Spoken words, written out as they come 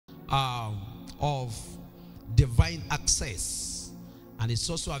of divine access. And it's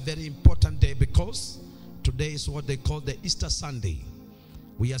also a very important day because today is what they call the Easter Sunday.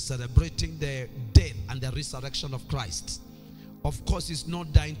 We are celebrating the death and the resurrection of Christ. Of course, he's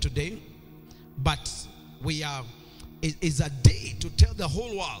not dying today, but it is a day to tell the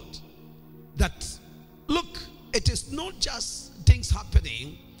whole world that, look, it is not just things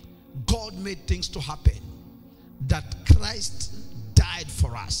happening. God made things to happen. That Christ died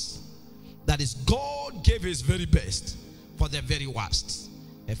for us. That is, God gave his very best for the very worst.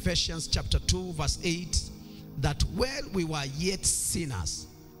 Ephesians chapter 2 verse 8, that while we were yet sinners,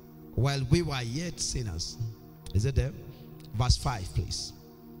 is it there? Verse 5, please.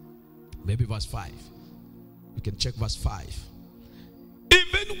 Maybe verse 5. You can check verse 5.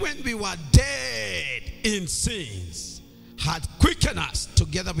 Even when we were dead in sins, had quickened us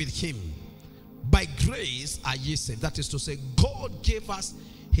together with him. By grace are ye saved. That is to say, God gave us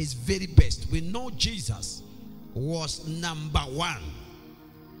his very best. We know Jesus was number one.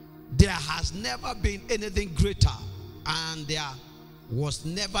 There has never been anything greater, and there was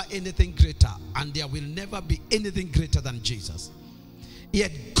never anything greater, and there will never be anything greater than Jesus.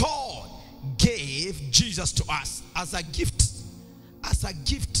 Yet God gave Jesus to us as a gift. As a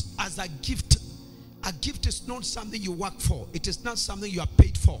gift. As a gift. A gift is not something you work for. It is not something you are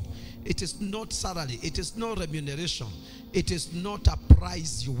paid for. It is not salary. It is not remuneration. It is not a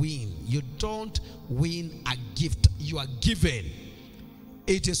prize you win. You don't win a gift. You are given.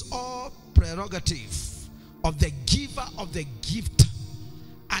 It is all prerogative of the giver of the gift.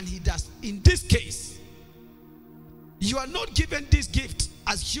 And he does. In this case, you are not given this gift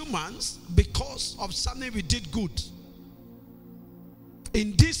as humans because of something we did good.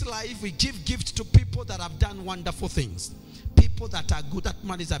 In this life, we give gifts to people that have done wonderful things. People that are good. That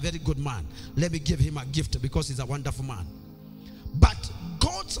man is a very good man. Let me give him a gift because he's a wonderful man. But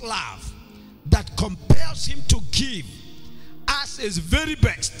God's love that compels him to give us his very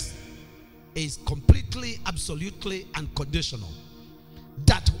best is completely, absolutely unconditional.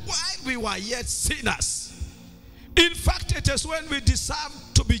 That while we were yet sinners, in fact, it is when we deserve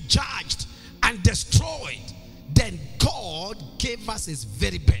to be judged and destroyed, then God gave us his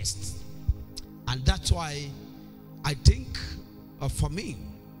very best. And that's why I think, for me,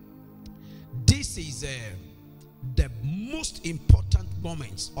 this is the most important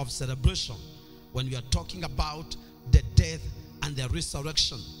moments of celebration when we are talking about the death and the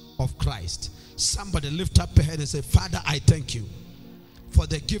resurrection of Christ. Somebody lift up your hand and say, Father, I thank you for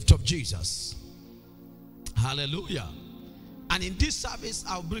the gift of Jesus. Hallelujah. And in this service,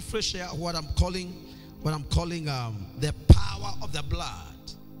 I'll briefly share what I'm calling the power of the blood.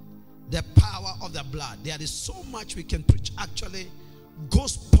 The power of the blood. There is so much we can preach. Actually,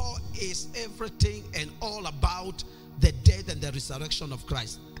 gospel is everything and all about the death and the resurrection of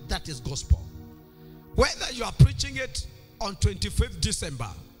Christ. That is gospel. Whether you are preaching it on 25th December,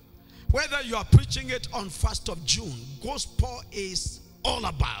 whether you are preaching it on 1st of June, gospel is all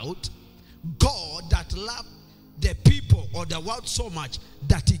about God that loved the people or the world so much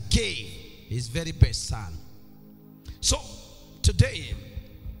that he gave his very best son. So today,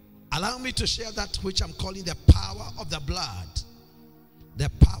 allow me to share that which I'm calling the power of the blood. The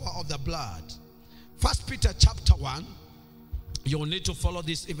power of the blood. 1 Peter chapter 1. You will need to follow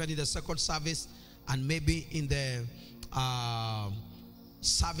this even in the second service and maybe in the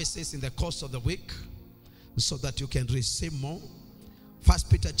services in the course of the week so that you can receive more. 1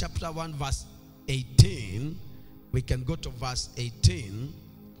 Peter chapter 1 verse 18. We can go to verse 18.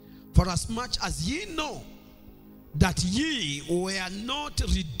 For as much as ye know that ye were not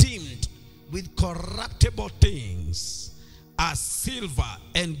redeemed with corruptible things as silver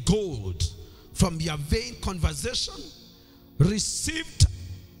and gold from your vain conversation received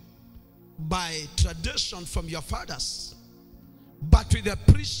by tradition from your fathers, but with the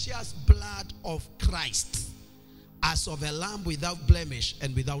precious blood of Christ, as of a lamb without blemish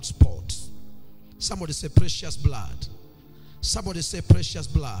and without spot. Somebody say precious blood. Somebody say precious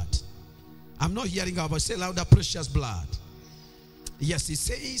blood. I'm not hearing our voice. Say louder, precious blood. Yes, it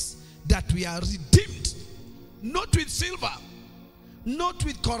says that we are redeemed, not with silver, not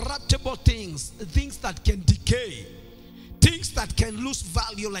with corruptible things, things that can decay, things that can lose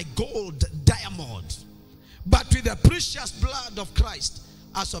value like gold, diamond, but with the precious blood of Christ,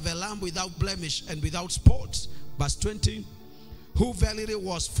 as of a lamb without blemish and without spot. Verse 20, who verily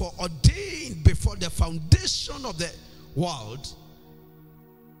was foreordained before the foundation of the world,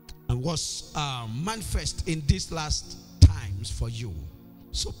 and was manifest in these last times for you.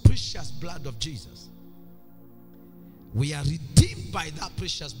 So precious blood of Jesus. We are redeemed by that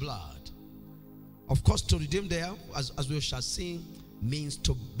precious blood. Of course, to redeem there, as we shall see, means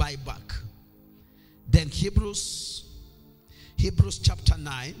to buy back. Then Hebrews chapter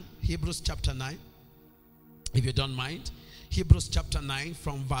 9, if you don't mind. Hebrews chapter 9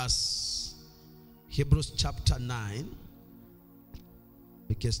 Hebrews chapter 9.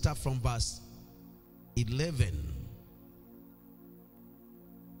 We can start from verse 11.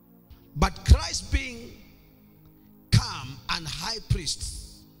 But Christ being come and high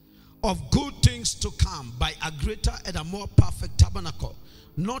priest of good things to come by a greater and a more perfect tabernacle,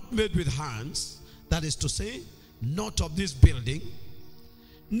 not made with hands, that is to say, not of this building,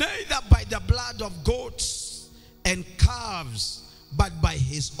 neither by the blood of goats and calves, but by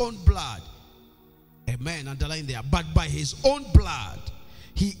his own blood. Amen, underline there. But by his own blood,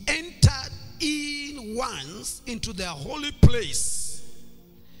 he entered in once into the holy place,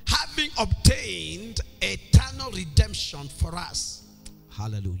 having obtained eternal redemption for us.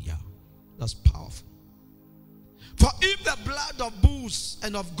 Hallelujah. That's powerful. For if the blood of bulls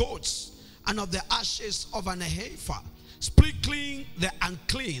and of goats and of the ashes of an heifer, sprinkling the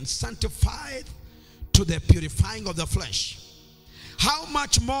unclean, sanctified to the purifying of the flesh, how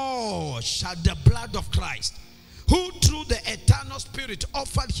much more shall the blood of Christ, who through the eternal Spirit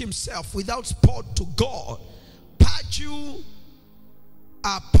offered himself without spot to God, purge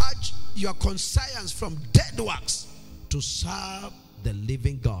your conscience from dead works to serve the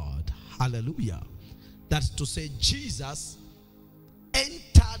living God. Hallelujah. That's to say, Jesus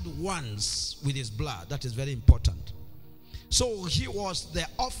entered once with his blood. That is very important. So he was the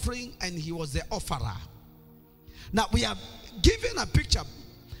offering and he was the offerer. Now we are given a picture.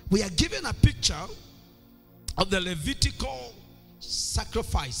 We are given a picture of the Levitical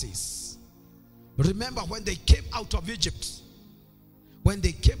sacrifices. Remember when they came out of Egypt. When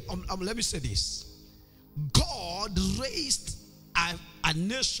they came, let me say this. God raised a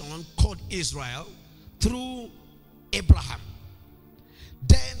nation called Israel through Abraham.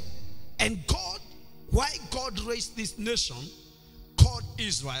 Then, and God, why God raised this nation called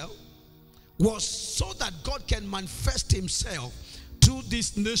Israel was so that God can manifest himself through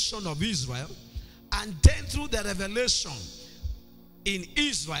this nation of Israel, and then through the revelation in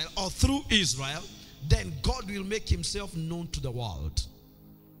Israel or through Israel, then God will make himself known to the world.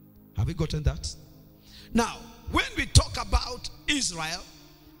 Have we gotten that? Now, when we talk about Israel,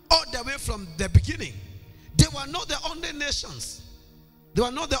 all the way from the beginning, they were not the only nations. They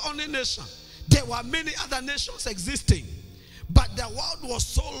were not the only nation. There were many other nations existing. But the world was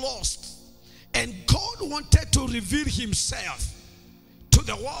so lost. And God wanted to reveal himself to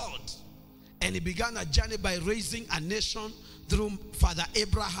the world. And he began a journey by raising a nation through Father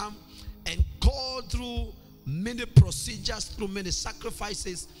Abraham. And God, through many procedures, through many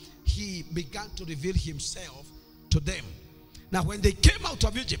sacrifices, he began to reveal himself to them. Now, when they came out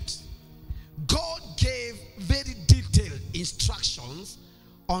of Egypt, God gave very detailed instructions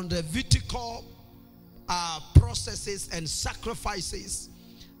on the Levitical processes and sacrifices.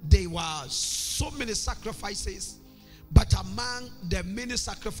 There were so many sacrifices, but among the many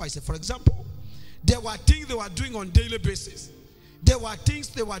sacrifices, for example, there were things they were doing on daily basis. There were things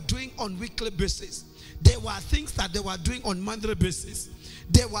they were doing on weekly basis. There were things that they were doing on monthly basis.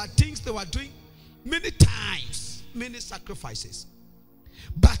 There were things they were doing many times, many sacrifices.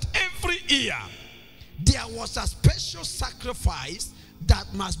 But every year, there was a special sacrifice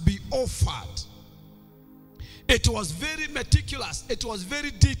that must be offered. It was very meticulous. It was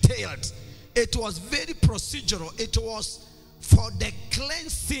very detailed. It was very procedural. It was for the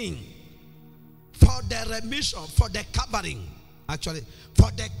cleansing, for the remission, for the covering. Actually,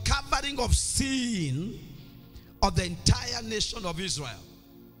 for the covering of sin of the entire nation of Israel.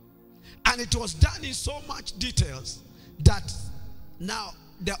 And it was done in so much details that now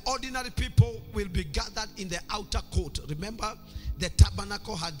the ordinary people will be gathered in the outer court. Remember, the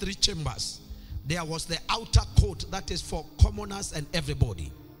tabernacle had 3 chambers. There was the outer court, that is for commoners and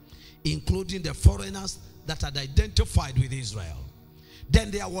everybody, including the foreigners that had identified with Israel.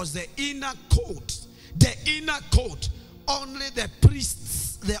 Then there was the inner court. The inner court, only the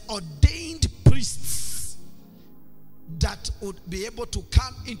priests, the ordained priests that would be able to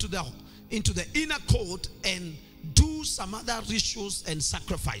come into the inner court and do some other rituals and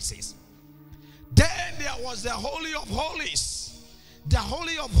sacrifices. Then there was the Holy of Holies. The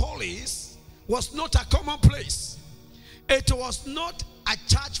Holy of Holies was not a common place. It was not a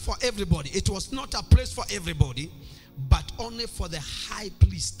church for everybody. It was not a place for everybody, but only for the high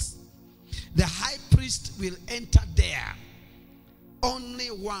priest. The high priest will enter there only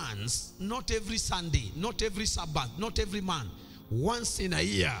once, not every Sunday, not every Sabbath, not every month, once in a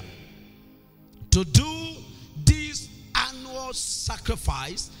year, to do this annual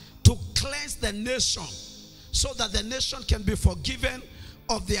sacrifice to cleanse the nation, so that the nation can be forgiven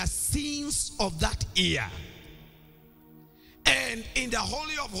of their sins of that year. And in the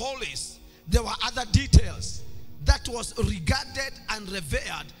Holy of Holies, there were other details that was regarded and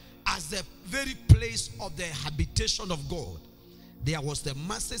revered as the very place of the habitation of God. There was the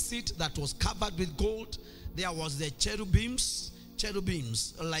mercy seat that was covered with gold. There was the cherubims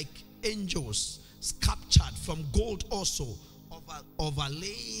like angels sculptured from gold also,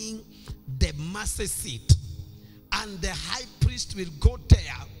 overlaying the mercy seat. And the high priest will go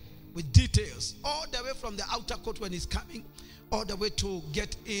there with details, all the way from the outer court when he's coming, all the way to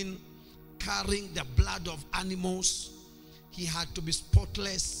get in, carrying the blood of animals. He had to be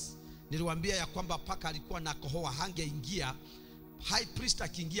spotless. Niliwaambia ya kwamba paka alikuwa na kohoa, hangeingia. High priest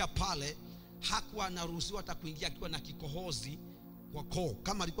akiingia pale hakuwa anaruhusiwa hata kuingia akiwa na kikohozi kwa koo.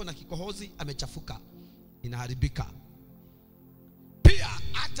 Kama alikuwa na kikohozi, amechafuka, inaharibika. Pia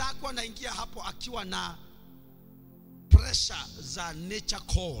hata hakuwa anaingia hapo akiwa na pressure za nature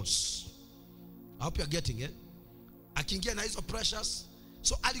calls. I hope you are getting it. Akiingia na hizo pressures,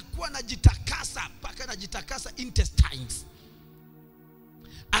 so alikuwa anajitakasa, paka anajitakasa intestines,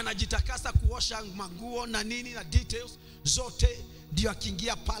 anajitakasa kuosha manguo na nini na details zote, ndio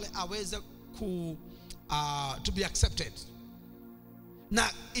akiingia pale aweze to be accepted. Now,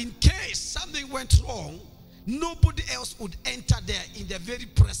 in case something went wrong, nobody else would enter there in the very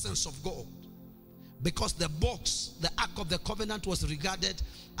presence of God, because the box, the Ark of the Covenant, was regarded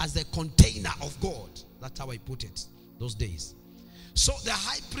as the container of God. That's how I put it those days. So the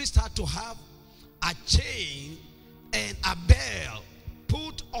high priest had to have a chain and a bell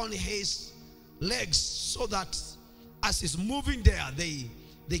put on his legs, so that as he's moving there,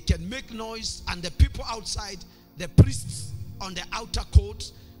 they can make noise, and the people outside, the priests on the outer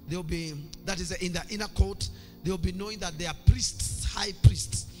court, they'll be, that is in the inner court, they'll be knowing that their priests, high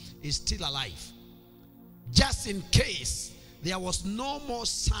priests, is still alive. Just in case there was no more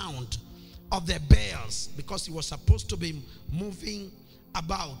sound of the bells, because he was supposed to be moving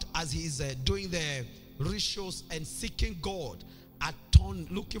about as he's doing the rituals and seeking God,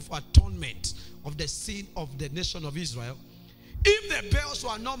 looking for atonement of the sin of the nation of Israel. If the bells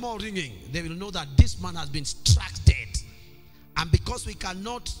were no more ringing, they will know that this man has been struck dead. And because we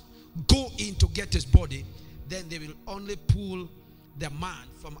cannot go in to get his body, then they will only pull the man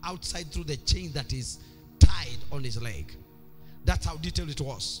from outside through the chain that is tied on his leg. That's how detailed it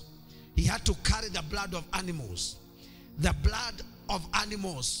was. He had to carry the blood of animals. The blood of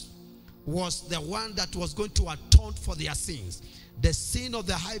animals was the one that was going to atone for their sins. The sin of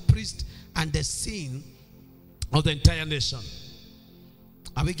the high priest and the sin of the entire nation.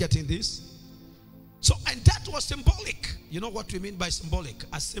 Are we getting this? So, and that was symbolic. You know what we mean by symbolic?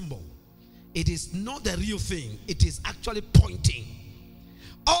 A symbol. It is not the real thing. It is actually pointing.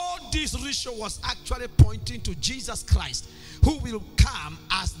 All this ritual was actually pointing to Jesus Christ, who will come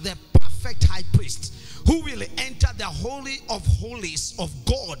as the perfect high priest, who will enter the Holy of Holies of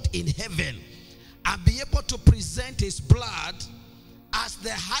God in heaven and be able to present his blood as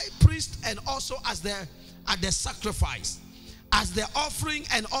the high priest, and also as the sacrifice, as the offering,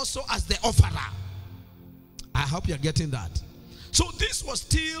 and also as the offerer. I hope you're getting that. So this was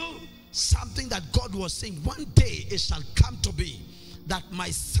still something that God was saying, one day it shall come to be that my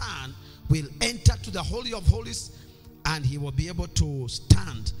son will enter to the Holy of Holies, and he will be able to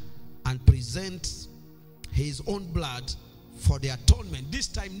stand and present his own blood for the atonement. This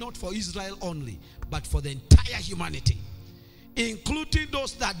time not for Israel only, but for the entire humanity, including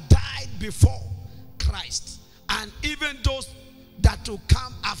those that died before Christ, and even those that will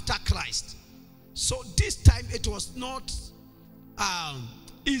come after Christ. So this time it was not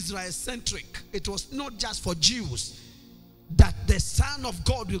Israel-centric. It was not just for Jews that the Son of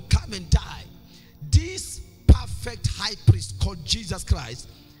God will come and die. This perfect high priest called Jesus Christ,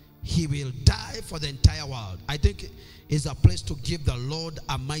 he will die for the entire world. I think it's a place to give the Lord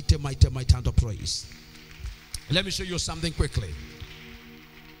a mighty, mighty, mighty hand of praise. Let me show you something quickly.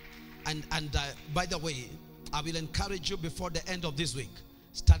 And by the way, I will encourage you before the end of this week,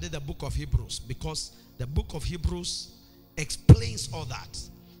 study the book of Hebrews, because the book of Hebrews explains all that.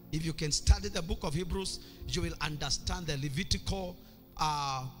 If you can study the book of Hebrews, you will understand the Levitical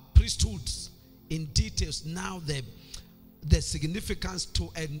priesthoods in details. Now the significance to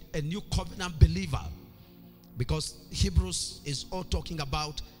a new covenant believer, because Hebrews is all talking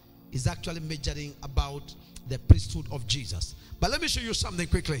about, is actually measuring about the priesthood of Jesus. But let me show you something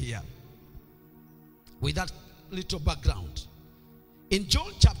quickly here with that little background. In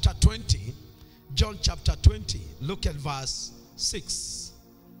John chapter 20, look at verse 6.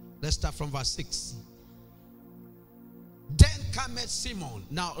 Let's start from verse 6. Then cometh Simon.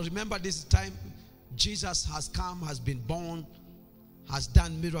 Now remember, this time Jesus has come, has been born, has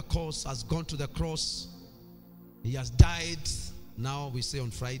done miracles, has gone to the cross. He has died. Now we say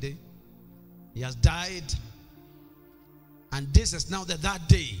on Friday. He has died. And this is now the that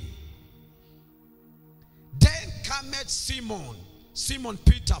day. Then cometh Simon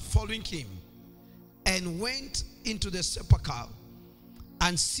Peter following him, and went into the sepulchre,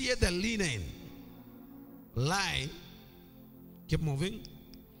 and see the linen lying. Keep moving.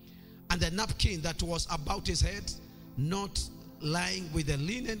 And the napkin that was about his head, not lying with the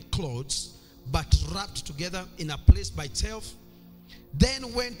linen clothes, but wrapped together in a place by itself.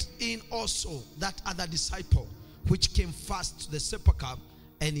 Then went in also that other disciple, which came first to the sepulchre,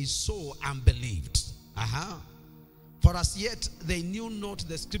 and he saw and believed. For as yet they knew not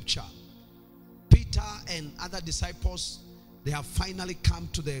the scripture. Peter and other disciples, they have finally come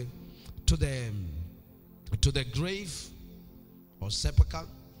to the grave or sepulchre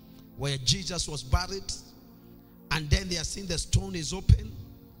where Jesus was buried. And then they are seeing the stone is open.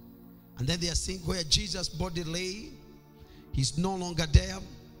 And then they are seeing where Jesus' body lay. He's no longer there.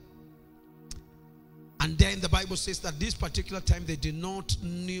 And then the Bible says that this particular time they did not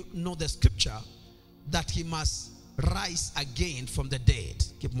know the scripture that he must rise again from the dead.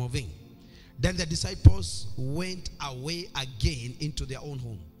 Keep moving. Then the disciples went away again into their own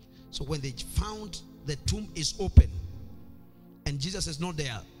home. So when they found the tomb is open and Jesus is not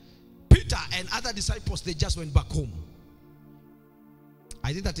there, Peter and other disciples, they just went back home.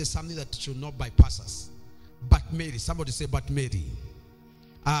 I think that is something that should not bypass us. But Mary, somebody say, but Mary.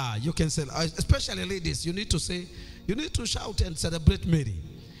 You can say, especially ladies, you need to say, you need to shout and celebrate Mary.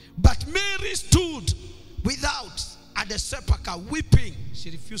 But Mary stood without at the sepulchre weeping.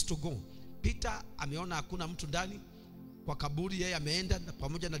 She refused to go. Peter ameona hakuna mtu ndani kwa kaburi, yeye ameenda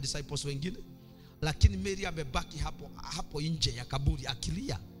pamoja na disciples wengine, lakini Mary amebaki hapo nje ya kaburi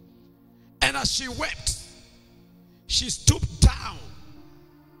akilia. And as she wept, she stooped down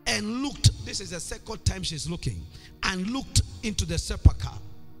and looked. This is the second time she's looking, and looked into the sepulchre,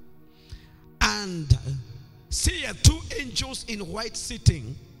 and see two angels in white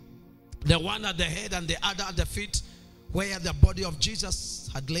sitting, the one at the head and the other at the feet, where the body of Jesus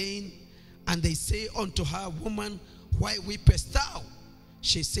had lain. And they say unto her, Woman, why weepest thou?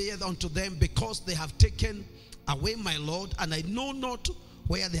 She saith unto them, Because they have taken away my Lord, and I know not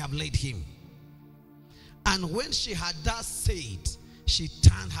where they have laid him. And when she had thus said, she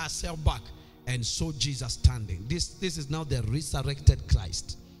turned herself back and saw Jesus standing. This is now the resurrected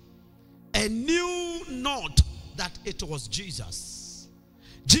Christ. And knew not that it was Jesus.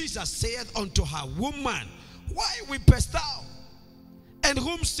 Jesus saith unto her, Woman, why weepest thou? And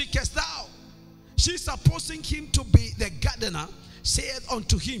whom seekest thou? She, supposing him to be the gardener, saith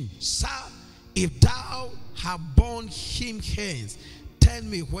unto him, Sir, if thou have borne him hence, tell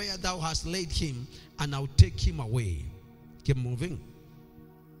me where thou hast laid him, and I'll take him away. Keep moving.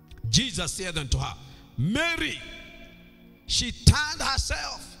 Jesus said unto her, Mary. She turned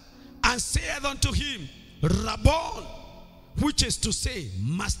herself and said unto him, Rabbon, which is to say,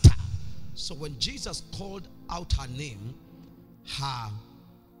 Master. So when Jesus called out her name, her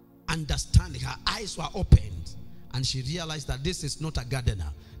understanding, her eyes were opened, and she realized that this is not a gardener,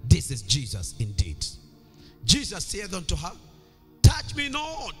 this is Jesus indeed. Jesus said unto her, Touch me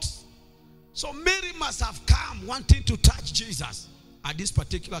not. So Mary must have come wanting to touch Jesus at this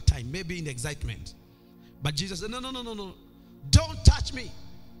particular time, maybe in excitement. But Jesus said, No, don't touch me,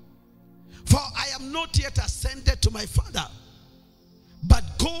 for I am not yet ascended to my Father, but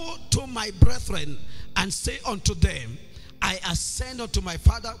go to my brethren and say unto them, I ascend unto my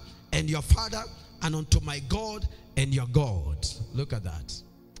Father and your Father, and unto my God and your God. Look at that.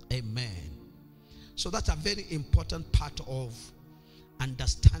 Amen. So that's a very important part of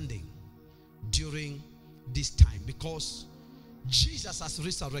understanding during this time, because Jesus has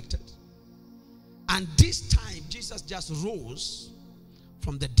resurrected, and this time Jesus just rose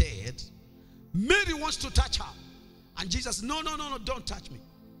from the dead. Mary wants to touch her, and Jesus, no, don't touch me,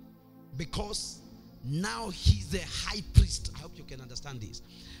 because now he's the high priest. I hope you can understand this.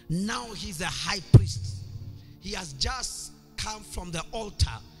 Now he's the high priest. He has just come from the altar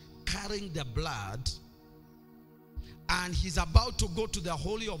carrying the blood, and he's about to go to the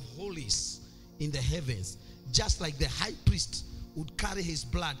Holy of Holies in the heavens, just like the high priest would carry his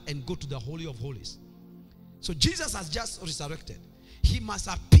blood and go to the Holy of Holies. So Jesus has just resurrected. He must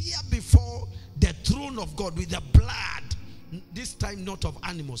appear before the throne of God with the blood, this time not of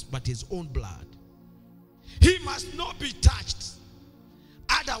animals, but his own blood. He must not be touched,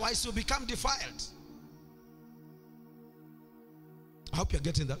 otherwise he'll become defiled. I hope you're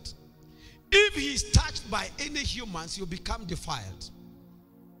getting that. If he is touched by any humans, he'll become defiled.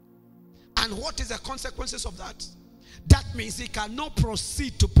 And what is the consequences of that? That means he cannot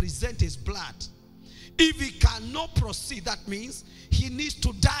proceed to present his blood. If he cannot proceed, that means he needs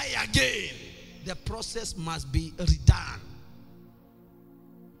to die again. The process must be redone.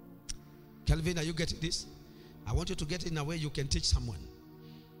 Kelvin, are you getting this? I want you to get it in a way you can teach someone.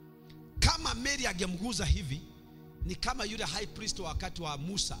 Kama Mary agemguza hivi, ni kama yule high priest wakati wa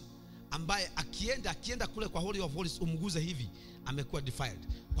Musa, ambaye akienda kule kwa Holy of Holies umguze hivi, amekuwa defiled.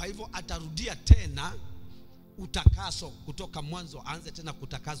 Kwa hivyo atarudia tena utakaso kutoka mwanzo, aanze tena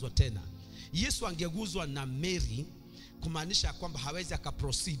kutakazwa tena. Yesu angeguzwa na Mary, kumaanisha kwamba hawezi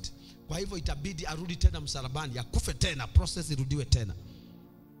akaproceed. Kwa hivyo itabidi arudi tena msalabani, akufe tena, process irudiwe tena.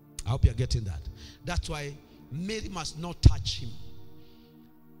 I hope you are getting that. That's why Mary must not touch him.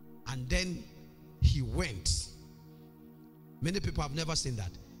 And then he went. Many people have never seen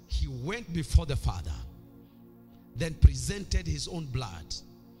that. He went before the Father, then presented his own blood.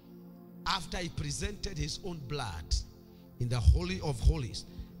 After he presented his own blood in the Holy of Holies,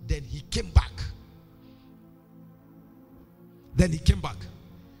 then he came back. Then he came back.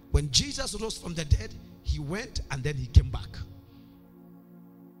 When Jesus rose from the dead, he went and then he came back.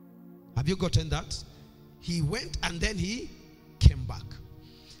 Have you gotten that? He went and then he came back.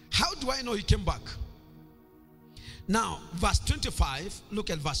 How do I know he came back? Now, verse 25, look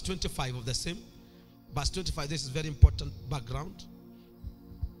at verse 25 of the same. Verse 25, this is very important background.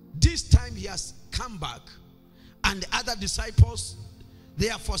 This time he has come back, and the other disciples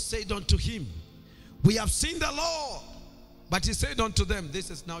therefore said unto him, we have seen the Lord. But he said unto them, this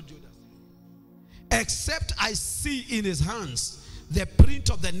is now Judas, except I see in his hands the print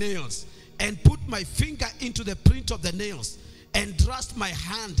of the nails, and put my finger into the print of the nails, and thrust my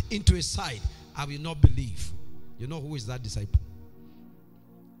hand into his side, I will not believe. You know who is that disciple?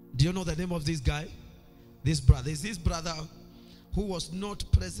 Do you know the name of this guy? This brother. Is this brother who was not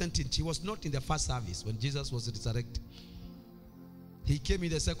present he was not in the first service when Jesus was resurrected. He came in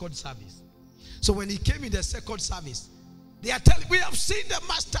the second service. So when he came in the second service, they are telling, we have seen the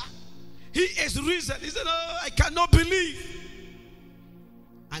master. He is risen. He said, oh, I cannot believe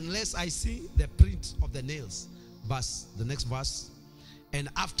unless I see the print of the nails. The next verse. And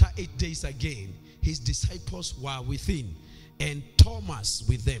after 8 days again, his disciples were within, and Thomas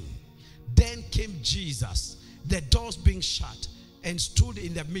with them. Then came Jesus, the doors being shut, and stood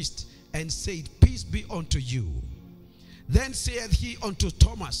in the midst, and said, peace be unto you. Then saith he unto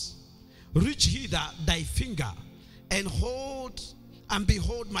Thomas, reach hither thy finger, and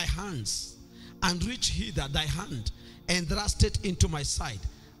behold my hands, and reach hither thy hand, and thrust it into my side,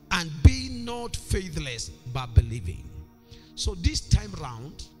 and be not faithless, but believing. So this time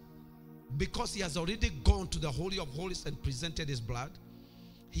round, because he has already gone to the Holy of Holies and presented his blood,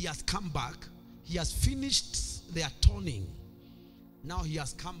 he has come back. He has finished the atoning. Now he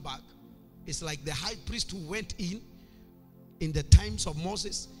has come back. It's like the high priest who went in the times of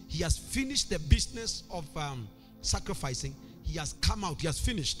Moses. He has finished the business of sacrificing. He has come out. He has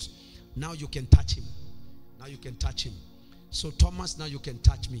finished. Now you can touch him. Now you can touch him. So Thomas, now you can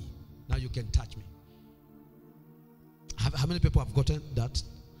touch me. Now you can touch me. How many people have gotten that?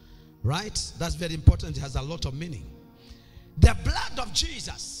 Right? That's very important. It has a lot of meaning. The blood of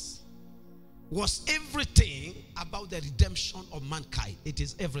Jesus was everything about the redemption of mankind. It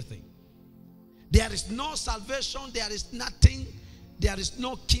is everything. There is no salvation. There is nothing. There is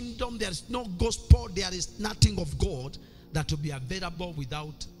no kingdom. There is no gospel. There is nothing of God that will be available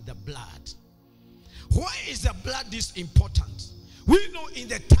without the blood. Why is the blood this important? We know in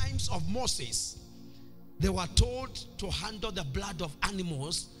the times of Moses, they were told to handle the blood of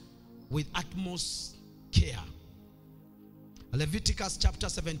animals with utmost care. Leviticus chapter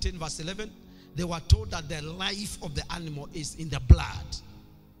 17 verse 11, they were told that the life of the animal is in the blood.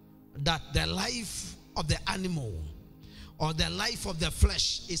 That the life of the animal or the life of the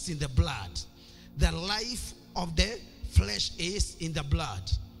flesh is in the blood. The life of the flesh is in the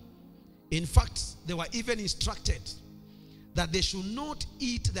blood. In fact, they were even instructed that they should not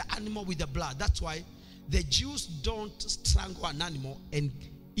eat the animal with the blood. That's why the Jews don't strangle an animal and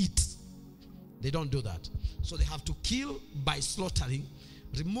eat. They don't do that. So they have to kill by slaughtering,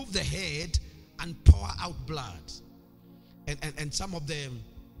 remove the head, and pour out blood. And some of the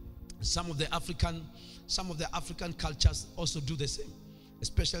African cultures also do the same,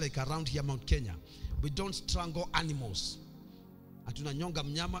 especially like around here, Mount Kenya. We don't strangle animals. Atunanyonga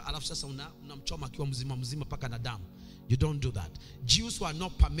mnyama alafu sasa unamchoma akiwa mzima paka na damu. You don't do that. Jews were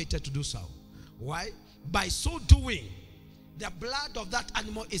not permitted to do so. Why? By so doing, the blood of that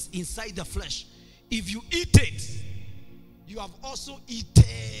animal is inside the flesh. If you eat it, you have also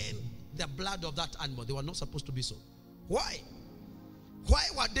eaten the blood of that animal. They were not supposed to be so. Why? Why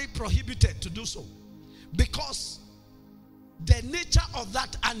were they prohibited to do so? Because the nature of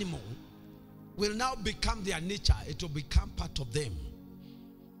that animal will now become their nature. It will become part of them.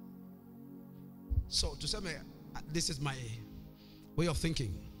 So to say, this is my way of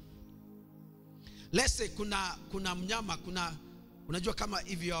thinking. Let's say kuna mnyama, unajua kama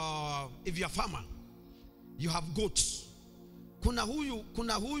if you're a farmer, you have goats. Kuna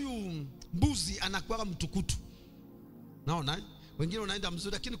huyu mbuzi anakuwa mtukutu. Naona wengine wanaenda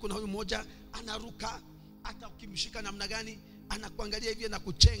mzuri, lakini kuna huyu mmoja anaruka, hata ukimshika namna gani anakuangalia hivi na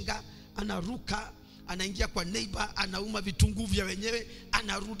kuchenga, anaruka, anaingia kwa neighbor, anauma vitunguu vya wenyewe,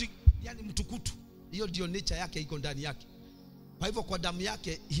 anarudi, yani mtukutu. Hiyo ndio nature yake, iko ndani yake. Kwa hivyo kwa damu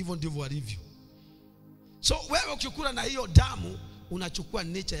yake hivyo ndivyo alivyo. So wewe ukikula na hiyo damu unachukua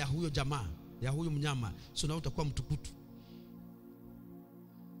nature ya huyo jamaa, ya huyo mnyama, so na utakuwa mtukutu.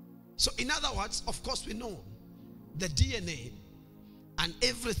 So in other words, of course we know the DNA and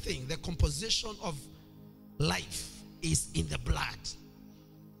everything, the composition of life is in the blood.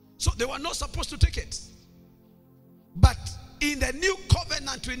 So they were not supposed to take it. But in the new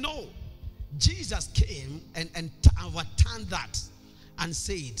covenant we know Jesus came and overturned that and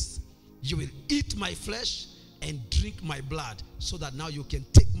said, you will eat my flesh and drink my blood, so that now you can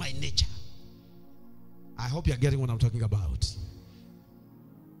take my nature. I hope you're getting what I'm talking about.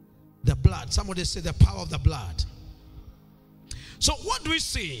 The blood. Somebody say the power of the blood. So what do we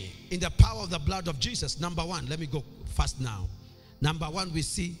see in the power of the blood of Jesus? Number one, let me go fast now. Number one, we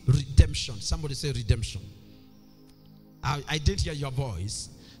see redemption. Somebody say redemption. I didn't hear your voice.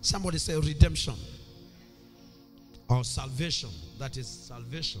 Somebody say redemption. Or salvation. That is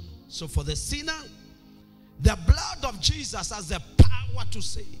salvation. So for the sinner, the blood of Jesus has the power to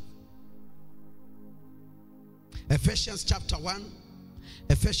save. Ephesians chapter 1.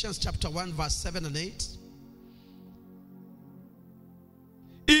 Ephesians chapter 1 verse 7 and 8.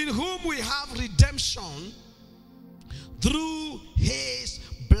 In whom we have redemption through his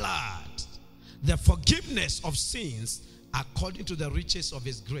blood, the forgiveness of sins according to the riches of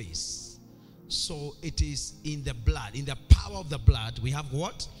his grace. So it is in the blood, in the power of the blood, we have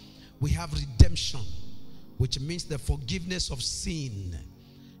what? We have redemption, which means the forgiveness of sin.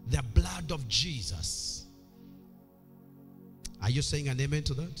 The blood of Jesus. Are you saying an amen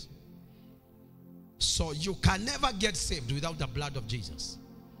to that? So you can never get saved without the blood of Jesus.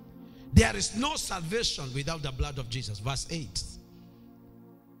 There is no salvation without the blood of Jesus. Verse 8.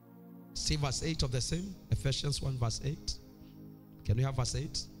 See verse 8 of the same. Ephesians 1 verse 8. Can we have verse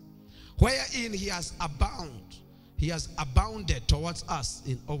 8? Wherein he has abounded towards us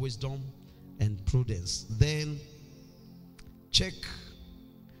in all wisdom and prudence. Then check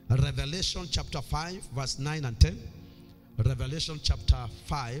Revelation chapter 5 verse 9 and 10. Revelation chapter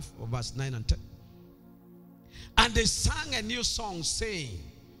 5 verse 9 and 10. And they sang a new song, saying,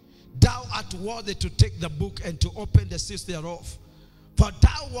 Thou art worthy to take the book and to open the seals thereof. For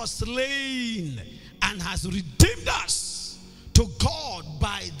thou wast slain and hast redeemed us to God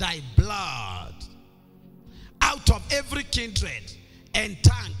by thy blood, out of every kindred and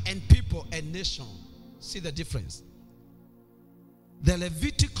tongue and people and nation. See the difference. The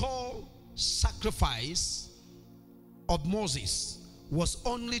Levitical sacrifice of Moses was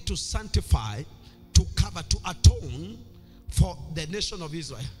only to sanctify, to cover, to atone for the nation of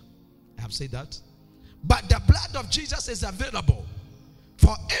Israel. I have said that. But the blood of Jesus is available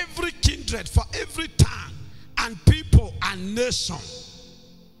for every kindred, for every tongue and people and nation.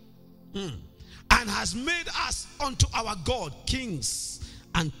 And has made us unto our God kings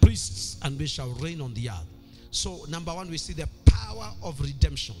and priests, and we shall reign on the earth. So number one, we see the power of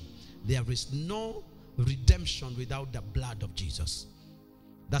redemption. There is no redemption without the blood of Jesus.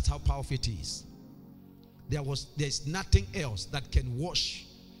 That's how powerful it is. There's nothing else that can wash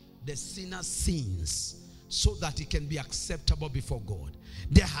the sinner's sins so that it can be acceptable before God.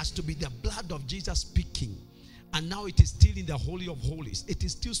 There has to be the blood of Jesus speaking. And now it is still in the Holy of Holies. It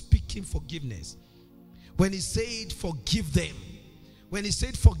is still speaking forgiveness. When he said forgive them, when he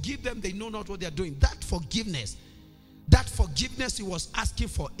said forgive them, they know not what they are doing. That forgiveness he was asking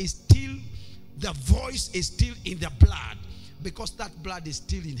for is still, the voice is still in the blood, because that blood is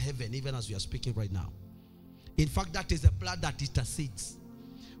still in heaven even as we are speaking right now. In fact, that is the blood that intercedes.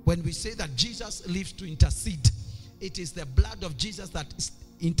 When we say that Jesus lives to intercede, it is the blood of Jesus that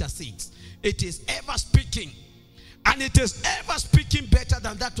intercedes. It is ever speaking, and it is ever speaking better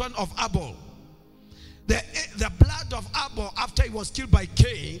than that one of Abel. The blood of Abel, after he was killed by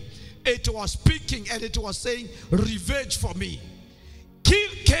Cain, it was speaking and it was saying, revenge for me. Kill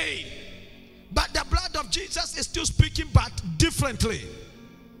Cain. But the blood of Jesus is still speaking, but differently.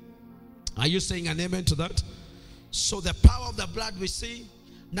 Are you saying an amen to that? So the power of the blood we see,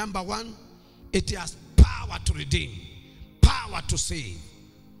 number one, it has power to redeem, power to save.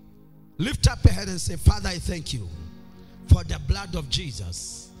 Lift up your head and say, Father, I thank you for the blood of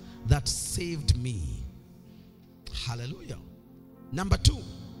Jesus that saved me. Hallelujah. Number two,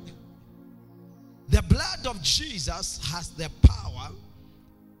 the blood of Jesus has the power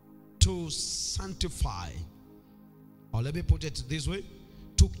to sanctify. Or let me put it this way,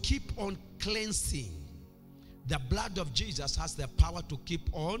 to keep on cleansing. The blood of Jesus has the power to keep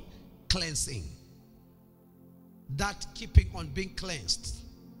on cleansing. That keeping on being cleansed.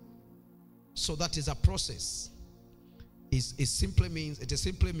 So that is a process. It simply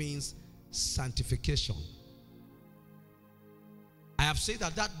means sanctification. I have said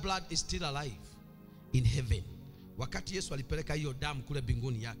that blood is still alive in heaven. Wakati Yesu alipeleka hiyo damu kule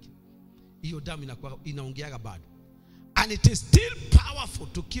binguni yake, hiyo damu inaongeaga bado. And it is still powerful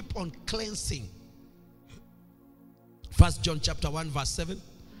to keep on cleansing. 1 John chapter 1 verse 7.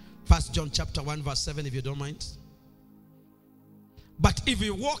 1 John chapter 1 verse 7, if you don't mind. But if we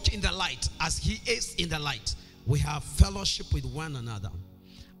walk in the light as he is in the light, we have fellowship with one another.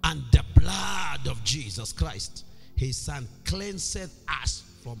 And the blood of Jesus Christ, his son, cleanseth us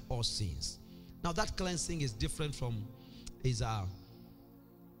from all sins. Now that cleansing is different from is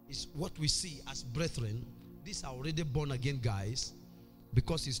what we see as brethren. These are already born again guys,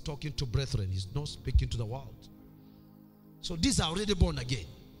 because he's talking to brethren. He's not speaking to the world. So these are already born again.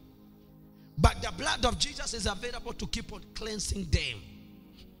 But the blood of Jesus is available to keep on cleansing them.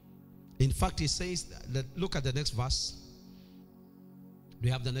 In fact, he says that, look at the next verse. Do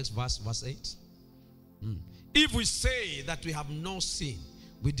you have the next verse, verse 8? If we say that we have no sin,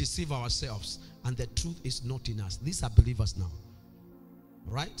 we deceive ourselves, and the truth is not in us. These are believers now.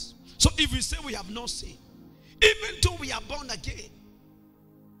 Right? So if we say we have no sin, even though we are born again,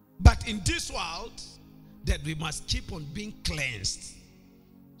 but in this world, that we must keep on being cleansed.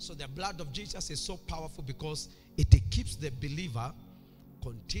 So the blood of Jesus is so powerful because it keeps the believer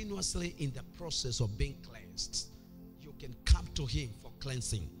continuously in the process of being cleansed. You can come to him for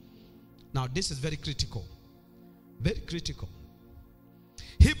cleansing. Now this is very critical. Very critical.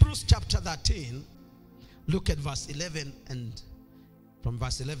 Hebrews chapter 13, look at verse 11, and from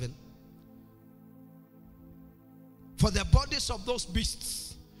verse 11. For the bodies of those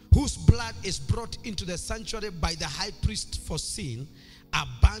beasts whose blood is brought into the sanctuary by the high priest for sin are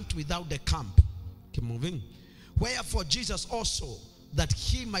burnt without the camp. Keep moving. Wherefore Jesus also, that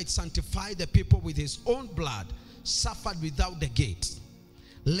he might sanctify the people with his own blood, suffered without the gate.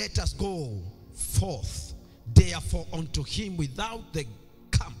 Let us go forth therefore unto him without the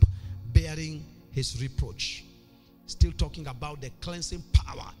camp, bearing his reproach. Still talking about the cleansing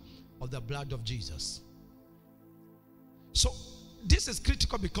power of the blood of Jesus. So this is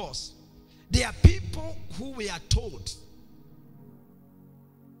critical because there are people who we are told,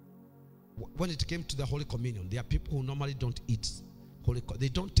 when it came to the Holy Communion, there are people who normally don't eat they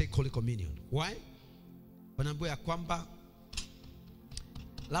don't take Holy Communion. Why? Wanaambiwa ya kwamba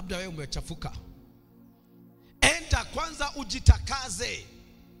labda wewe umechafuka, enda kwanza ujitakaze.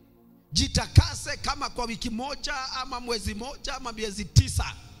 Jitakase kama kwa wiki moja ama mwezi moja ama miezi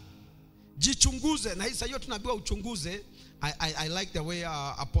 9. Jichunguze. Na hisa hiyo tunaambiwa uchunguze. I like the way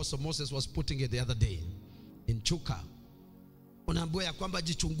Apostle Moses was putting it the other day in Chuka. Unaambiwa ya kwamba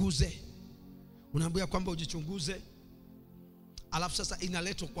jichunguze. Unaambiwa kwamba ujichunguze. Alafu sasa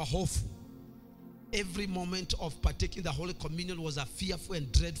inaletwa kwa hofu. Every moment of partaking the Holy Communion was a fearful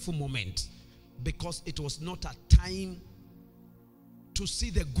and dreadful moment, because it was not a time to see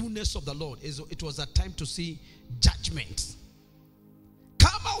the goodness of the Lord. It was a time to see judgment.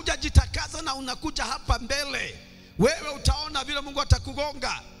 Kama hujajitakaza na unakuja hapa mbele, wewe utaona vile Mungu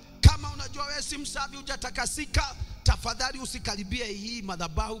atakugonga. Kama unajua wewe si msafi, hujatakasika, tafadhali usikaribie hii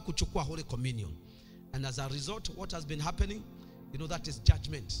madhabahu kuchukua Holy Communion. And as a result, what has been happening, you know, that is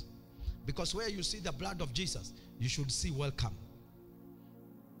judgment. Because where you see the blood of Jesus, you should see welcome.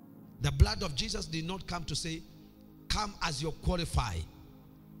 The blood of Jesus did not come to say, come as you're qualified.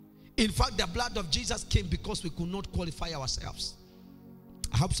 In fact, the blood of Jesus came because we could not qualify ourselves.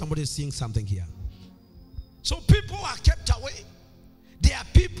 I hope somebody is seeing something here. So people are kept away. There are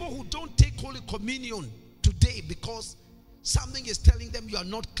people who don't take Holy Communion today because something is telling them you are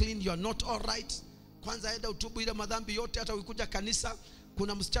not clean, you are not all right. Kwanza enda utubu ile madhambi yote. Hata ukikuja kanisa,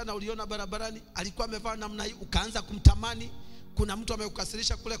 kuna msichana uliona barabarani alikuwa amevaa namna hii, ukaanza kumtamani. Kuna mtu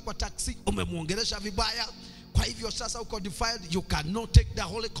amekukasirisha kule kwa taxi, umemuongelesha vibaya. Kwa hivyo sasa uko defiled, you cannot take the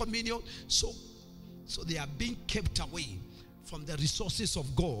Holy Communion. So they are being kept away from the resources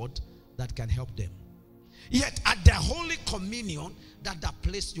of God that can help them. Yet at the Holy Communion, that's the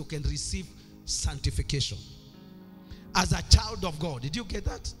place you can receive sanctification. as a child of God. Did you get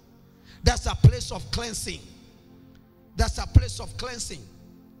that? That's a place of cleansing. That's a place of cleansing.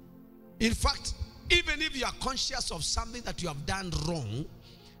 In fact, even if you are conscious of something that you have done wrong,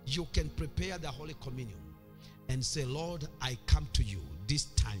 you can prepare the Holy Communion and say, Lord, I come to you this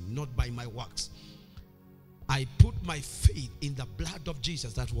time, not by my works. I put my faith in the blood of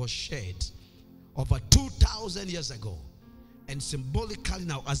Jesus that was shed over 2,000 years ago. And symbolically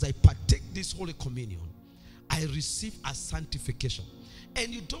now, as I partake this Holy Communion, I receive a sanctification. And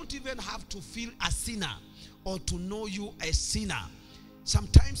you don't even have to feel a sinner or to know you a sinner.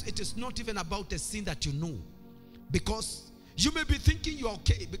 Sometimes it is not even about a sin that you know. Because you may be thinking you're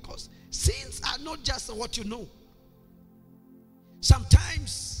okay. Because sins are not just what you know.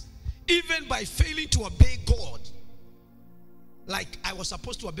 Sometimes, even by failing to obey God, like I was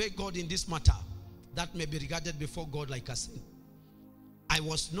supposed to obey God in this matter, that may be regarded before God like a sin. I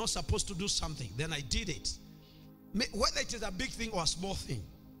was not supposed to do something, then I did it. Whether it is a big thing or a small thing.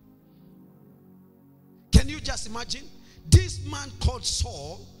 Can you just imagine? This man called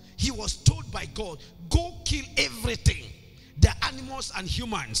Saul, he was told by God, go kill everything, the animals and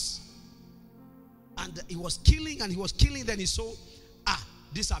humans. And he was killing, then he saw,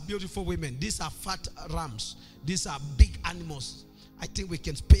 these are beautiful women, these are fat rams, these are big animals. I think we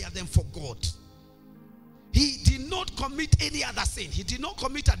can spare them for God. He did not commit any other sin. He did not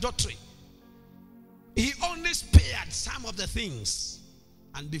commit adultery. He only spared some of the things.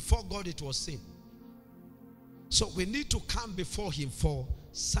 And before God it was sin. So we need to come before him for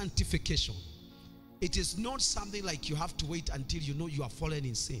sanctification. It is not something like you have to wait until you know you are fallen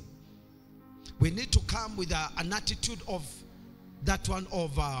in sin. We need to come with an attitude of that one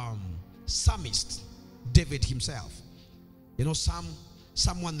of psalmist David himself. You know, Psalm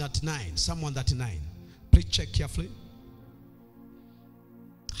 139. Please check carefully.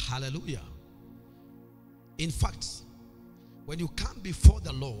 Hallelujah. In fact, when you come before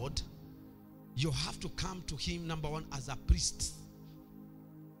the Lord, you have to come to him, number one, as a priest.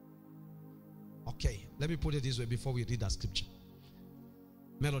 Okay, let me put it this way before we read that scripture.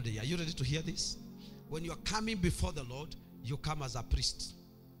 Melody, are you ready to hear this? When you are coming before the Lord, you come as a priest.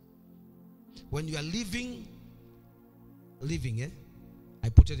 When you are living, I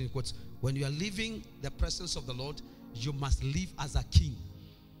put it in quotes. When you are leaving the presence of the Lord, you must live as a king.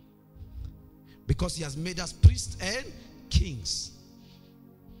 Because he has made us priests and kings.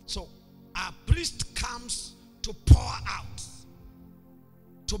 So, a priest comes to pour out,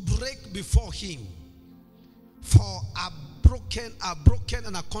 to break before him for a broken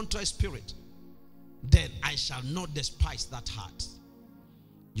and a contrite spirit. Then I shall not despise that heart.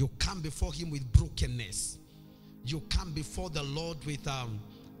 You come before him with brokenness. You come before the Lord with a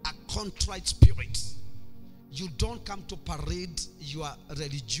contrite spirit. You don't come to parade your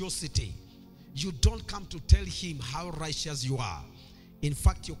religiosity. You don't come to tell him how righteous you are. In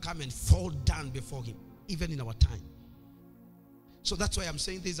fact, you come and fall down before him, even in our time. So that's why I'm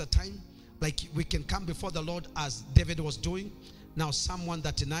saying there's a time like we can come before the Lord as David was doing. Now Psalm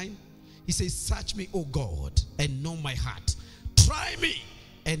 139, he says, search me, O God, and know my heart. Try me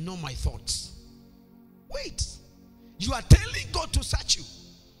and know my thoughts. Wait. You are telling God to search you.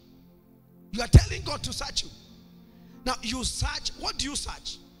 You are telling God to search you. Now you search. What do you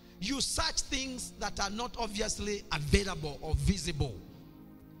search? You search things that are not obviously available or visible.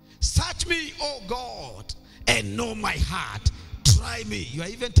 Search me, O God, and know my heart. Try me. You are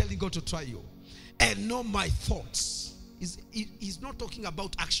even telling God to try you. And know my thoughts. He's not talking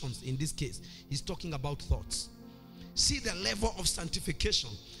about actions in this case. He's talking about thoughts. See the level of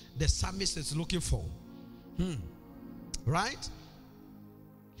sanctification the psalmist is looking for. Right?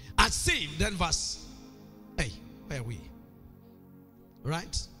 And see, then verse, hey, where are we?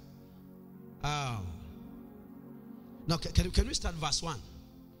 Right? Now, can we start verse 1?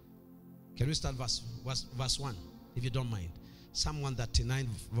 Can we start verse 1, if you don't mind? Psalm 139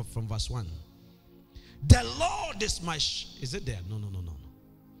 from verse 1. The Lord is my... Is it there? No.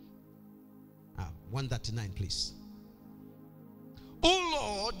 139, please.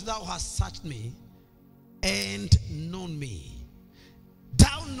 O Lord, thou hast searched me and known me.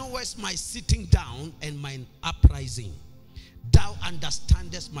 Thou knowest my sitting down and mine uprising. Thou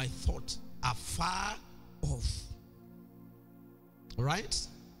understandest my thought afar off. Right?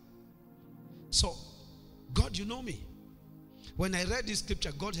 So, God, you know me. When I read this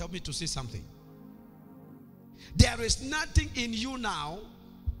scripture, God helped me to see something. There is nothing in you now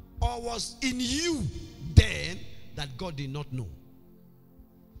or was in you then that God did not know.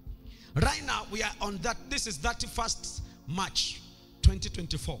 Right now, we are on that. This is 31st March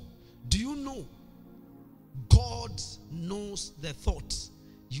 2024. Do you know God knows the thoughts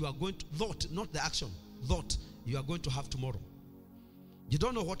you are going to, thought, not the action, thought you are going to have tomorrow. You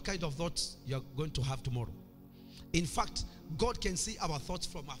don't know what kind of thoughts you are going to have tomorrow. In fact, God can see our thoughts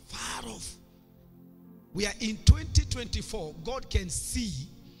from afar off. We are in 2024. God can see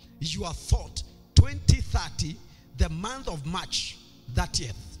your thought 2030, the month of March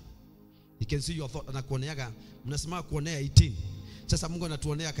 30th. He can see your thought. Anakuoneaga, mnasema kuonea 18. Sasa Mungu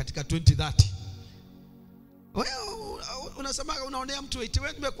anatuonea katika 2030. Wewe unasema unaonea mtu 18,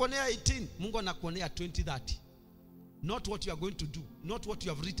 wewe umekuonea 18. Mungu anakuonea 2030. Not what you are going to do, not what you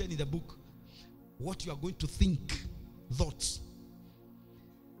have written in the book. What you are going to think, thoughts.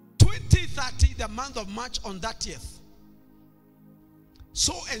 2030, the month of March on 30th.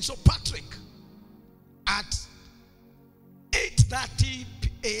 So and so Patrick, at 8:30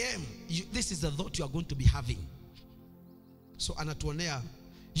 a.m., this is the thought you are going to be having. So anatuonea,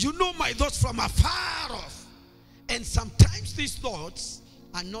 you know my thoughts from afar off. And sometimes these thoughts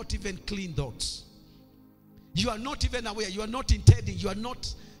are not even clean thoughts. You are not even aware. You are not intending. You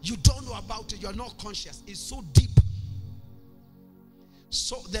don't know about it. You are not conscious. It's so deep.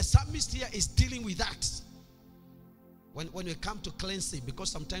 So the psalmist here is dealing with that. When we come to cleansing,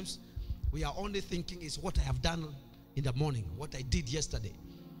 because sometimes we are only thinking is what I have done in the morning, what I did yesterday.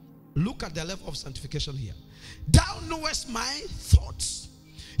 Look at the level of sanctification here. Thou knowest my thoughts.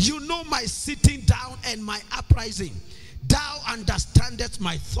 You know my sitting down and my uprising. Thou understandest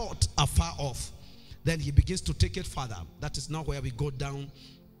my thought afar off. Then he begins to take it further. That is now where we go down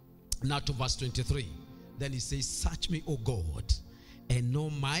now to verse 23. Then he says, search me, O God, and know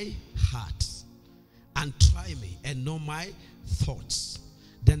my heart, and try me and know my thoughts.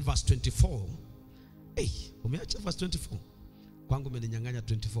 Then verse 24. Hey, umeacha verse 24. Kwangu umeninyang'anya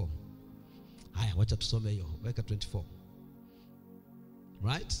 24. Haya, wacha tusome hiyo. Weka 24.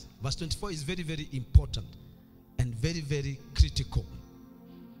 Right? Verse 24 is very, very important and very, very critical.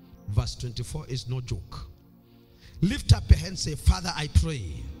 Verse 24 is no joke. Lift up your hand and say, Father, I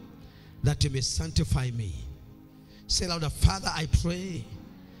pray that you may sanctify me. Say louder, Father, I pray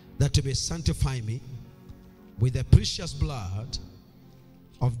that you may sanctify me with the precious blood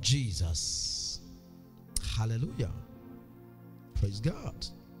of Jesus. Hallelujah. Praise God.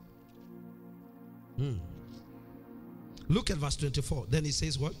 Look at verse 24. Then he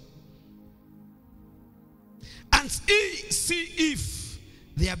says what? And see if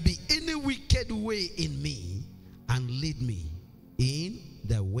there be any wicked way in me, and lead me in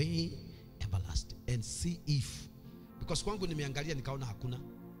the way everlasting. And see if. Because kwangu nimeangalia nikaona hakuna.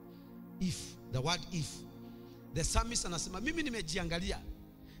 If, the word if. The psalmist anasema, mimi nimejiangalia.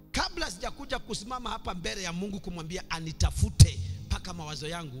 Kabla sijakuja kusimama hapa mbele ya Mungu kumwambia anitafute paka mawazo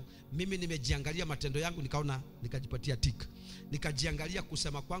yangu, mimi nimejiangalia matendo yangu nikaona, nikajipatia tick. Nikajiangalia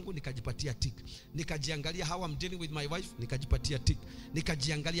kusema kwangu, nikajipatia tick. Nikajiangalia how I'm dealing with my wife, nikajipatia tick.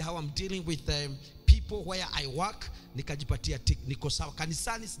 Nikajiangalia how I'm dealing with people where I work, nikajipatia tick. Niko sawa.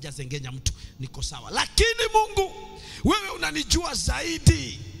 Kanisani sijazengenya mtu, niko sawa. Lakini Mungu, wewe unanijua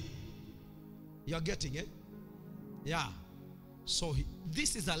zaidi. You are getting it? Yeah. So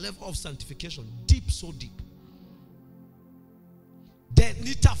this is a level of sanctification, deep, so deep. Then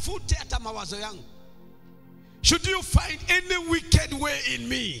nitafute hata mawazo yangu. Should you find any wicked way in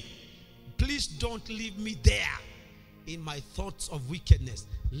me, please don't leave me there in my thoughts of wickedness.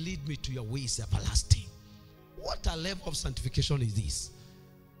 Lead me to your ways everlasting. What a level of sanctification is this?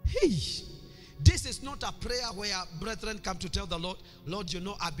 Hey, this is not a prayer where brethren come to tell the Lord, Lord, you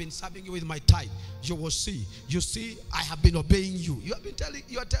know I've been serving you with my tithe. You will see. You see, I have been obeying you. You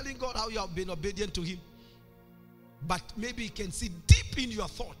are telling God how you have been obedient to him. But maybe you can see deep in your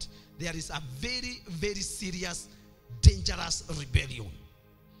thought, there is a very, very serious, dangerous rebellion.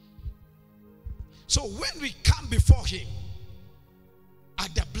 So when we come before him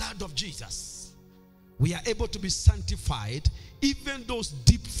at the blood of Jesus, we are able to be sanctified, even those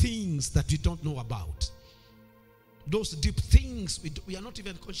deep things that we don't know about. Those deep things we are not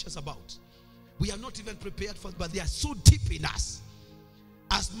even conscious about. We are not even prepared for, but they are so deep in us.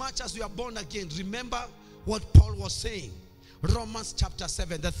 As much as we are born again, remember what Paul was saying. Romans chapter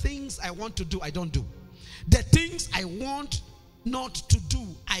 7. The things I want to do, I don't do. The things I want not to do,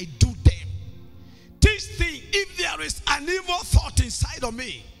 I do them. This thing, if there is an evil thought inside of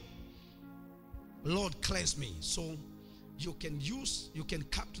me, Lord, cleanse me. So you can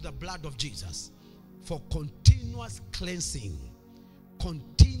come to the blood of Jesus for continuous cleansing.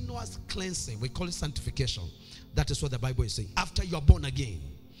 Continuous cleansing. We call it sanctification. That is what the Bible is saying. After you are born again,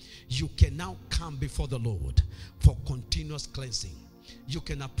 you can now come before the Lord for continuous cleansing. You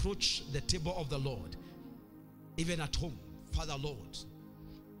can approach the table of the Lord, even at home. Father, Lord,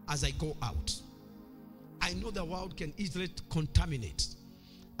 as I go out, I know the world can easily contaminate.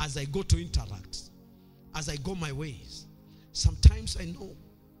 As I go to interact, as I go my ways. Sometimes I know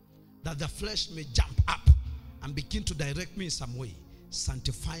that the flesh may jump up and begin to direct me in some way.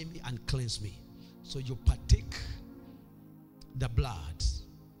 Sanctify me and cleanse me. So you partake the blood.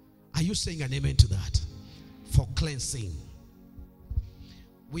 Are you saying an amen to that? For cleansing.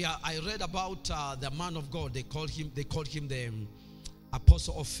 I read about the man of God. They called him the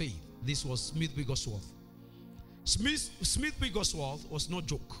apostle of faith. This was Smith Wigglesworth. Smith Wigglesworth was no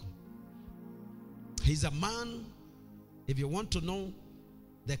joke. He's a man, if you want to know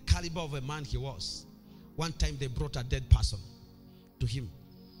the caliber of a man he was. One time they brought a dead person to him.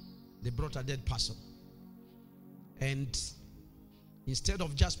 They brought a dead person. And instead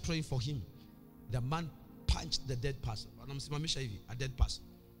of just praying for him, the man punched the dead person. Anamsimamisha hivi, a dead person.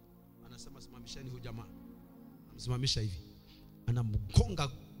 Anasema simamisheni huyu jamaa. Anamsimamisha hivi. Anamgonga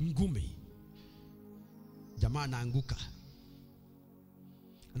ngumi. Jamaa anaanguka.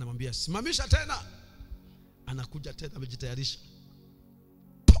 Anamwambia simamisha tena. Anakuja tena amejitayarisha.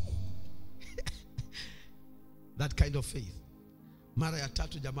 That kind of faith. Mara ya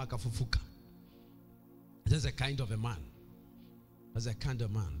tatu jamaa akafufuka. That's a kind of a man. That's a kind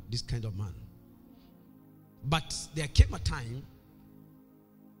of man. This kind of man. But there came a time,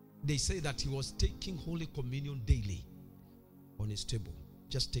 they say that he was taking Holy Communion daily on his table.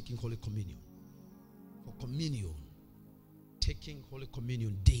 Just taking Holy Communion. For communion, taking Holy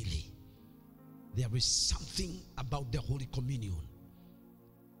Communion daily. There is something about the Holy Communion.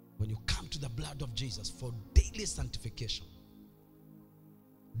 When you come to the blood of Jesus for daily sanctification.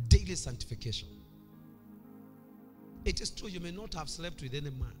 Daily sanctification. It is true you may not have slept with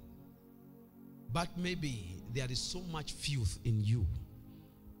any man. But maybe there is so much filth in you.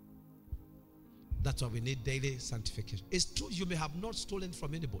 That's why we need daily sanctification. It's true you may have not stolen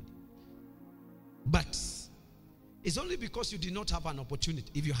from anybody. But it's only because you did not have an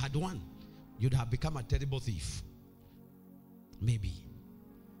opportunity. If you had one, you'd have become a terrible thief. Maybe.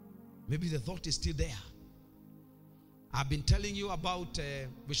 Maybe the thought is still there. I've been telling you about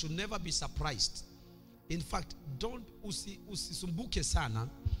we should never be surprised. In fact, usisumbuke sana.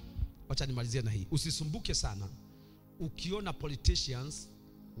 Wacha nimalizie na hii. Usisumbuke sana ukiona politicians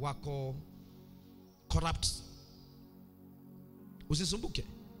wako corrupt. Usisumbuke.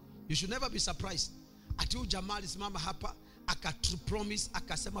 You should never be surprised. Ati huyu jamaa alisimama hapa promise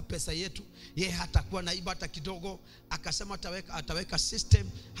akasema pesa yetu yeye hatakuwa naiba hata kidogo, akasema ataweka system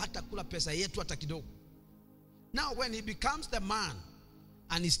hata kula pesa yetu hata kidogo. Now when he becomes the man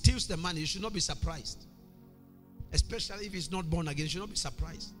and he steals the money, you should not be surprised. Especially if he's not born again, you should not be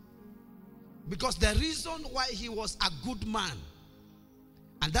surprised. Because the reason why he was a good man,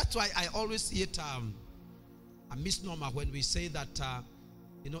 and that's why I always see it a misnomer when we say that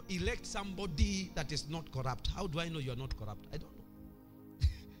elect somebody that is not corrupt. How do I know you're not corrupt? I don't know.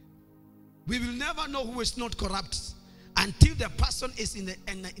 We will never know who is not corrupt until the person is in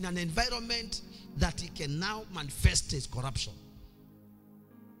an environment that he can now manifest his corruption.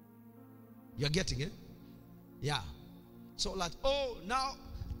 You're getting it? Yeah. So like, oh, now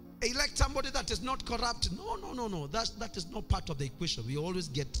elect somebody that is not corrupt. No. That is not part of the equation. We always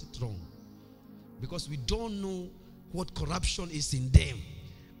get it wrong. Because we don't know what corruption is in them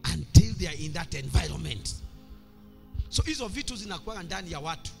until they are in that environment. So hizo vitu zinakuwa ndani ya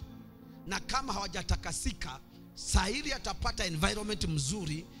watu. Na kama hawajatakasika, sahili atapata environment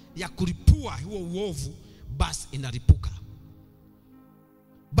mzuri ya kulipua huo uovu, basi inaripuka.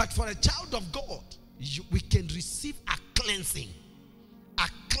 But for a child of God, we can receive a cleansing. A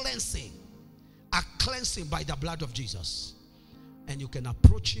cleansing. A cleansing by the blood of Jesus. And you can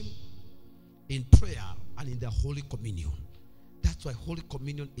approach him in prayer and in the Holy Communion. That's why Holy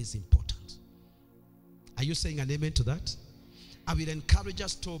Communion is important. Are you saying an amen to that? I will encourage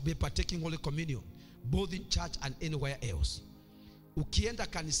us to be partaking Holy Communion, both in church and anywhere else. Ukienda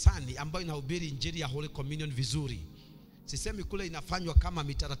kanisani ambayo inahubiri injili ya Holy Communion vizuri. Sisemi kule inafanywa kama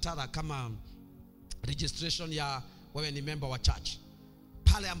mitaratara, kama registration ya wewe ni member wa church.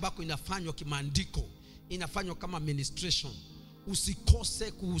 Pale ambako inafanywa kimaandiko, inafanywa kama ministration.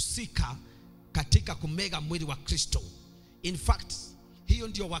 Usikose kuhusika katika kumega mwili wa Kristo. In fact, hiyo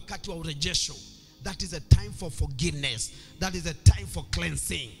ndio wakati wa urejesho. That is a time for forgiveness. That is a time for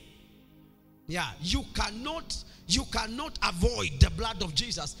cleansing. Yeah, you cannot avoid the blood of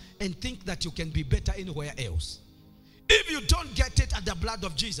Jesus and think that you can be better anywhere else. If you don't get it at the blood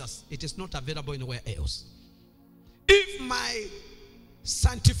of Jesus, it is not available anywhere else. If my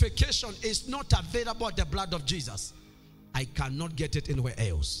sanctification is not available at the blood of Jesus, I cannot get it anywhere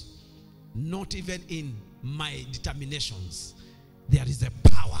else. Not even in my determinations. There is a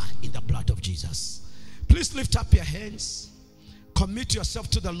power in the blood of Jesus. Please lift up your hands. Commit yourself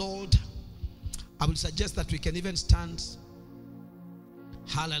to the Lord. I will suggest that we can even stand.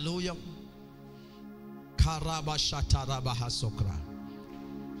 Hallelujah. Karaba shatarabaha sokra.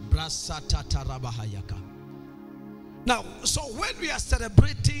 Brasata tarabahayaka. Now, so when we are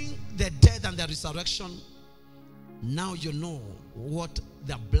celebrating the death and the resurrection, now you know what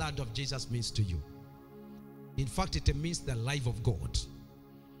the blood of Jesus means to you. In fact, it means the life of God.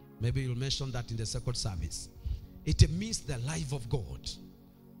 Maybe you'll mention that in the second service. It means the life of God.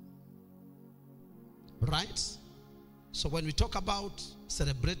 Right? So when we talk about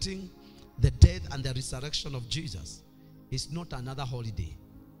celebrating the death and the resurrection of Jesus, it's not another holiday.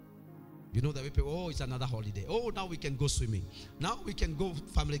 You know the way people, oh, it's another holiday. Oh, now we can go swimming. Now we can go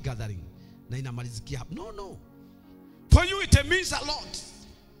family gathering. No, no. For you, it means a lot.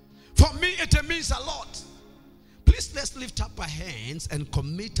 For me, it means a lot. Please, let's lift up our hands and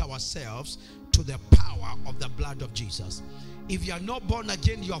commit ourselves to the power of the blood of Jesus. If you are not born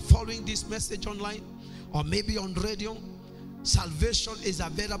again, you are following this message online or maybe on radio, salvation is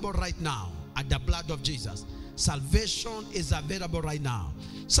available right now at the blood of Jesus. Salvation is available right now.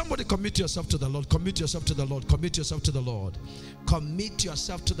 Somebody commit yourself to the Lord. Commit yourself to the Lord. Commit yourself to the Lord. Commit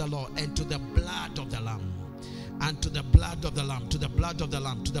yourself to the Lord and to the blood of the Lamb. And to the blood of the Lamb. To the blood of the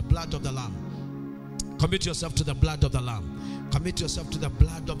Lamb. To the blood of the Lamb. Commit yourself to the blood of the Lamb. Commit yourself to the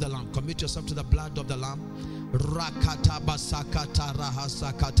blood of the Lamb. Commit yourself to the blood of the Lamb. Rakata basakata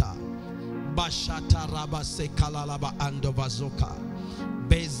rahasakata. Bashata rabase kalalaba andovazoka.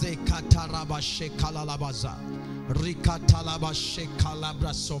 Beze kataraba shekalalabaza. Rikatalaba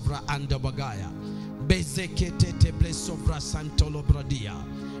shekalabra sovra andobagaya. Beze ketete ble sovra santolo bradia.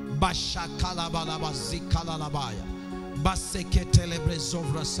 Bashakalabalaba zikalalabaya. Baseketelebre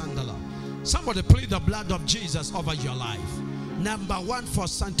sovra sandala. Somebody plead the blood of Jesus over your life. Number one, for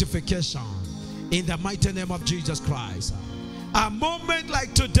sanctification. In the mighty name of Jesus Christ. A moment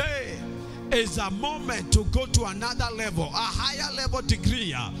like today is a moment to go to another level, a higher level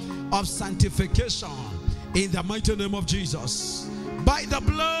degree of sanctification in the mighty name of Jesus. By the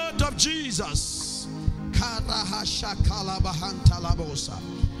blood of Jesus.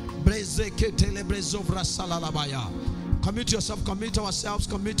 Commit yourself,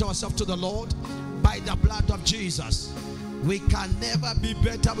 commit ourselves to the Lord. By the blood of Jesus. We can never be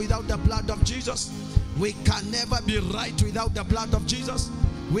better without the blood of Jesus. We can never be right without the blood of Jesus.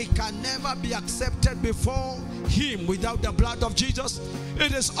 We can never be accepted before Him without the blood of Jesus.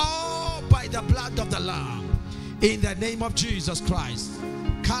 It is all by the blood of the Lamb. In the name of Jesus Christ.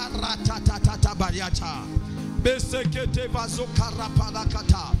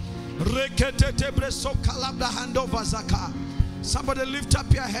 Somebody lift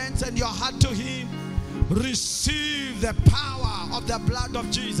up your hands and your heart to Him. Receive the power of the blood of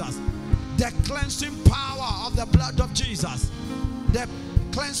Jesus. The cleansing power of the blood of Jesus. The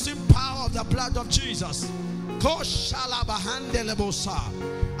cleansing power of the blood of Jesus.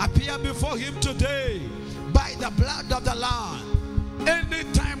 Appear before Him today by the blood of the Lamb.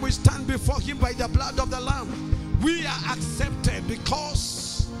 Anytime we stand before Him by the blood of the Lamb, we are accepted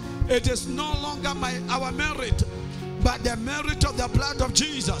because it is no longer our merit, but the merit of the blood of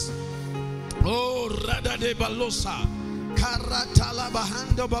Jesus. Oh, Rada de Balosa. Karatala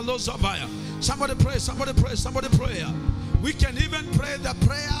Bahando Balosavaya. Somebody pray, somebody pray, somebody pray. We can even pray the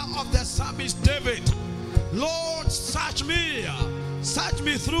prayer of the psalmist David. Lord, search me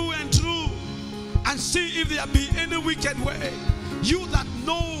through and through, and see if there be any wicked way. You that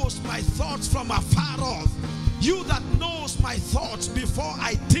knows my thoughts from afar off. You that knows my thoughts before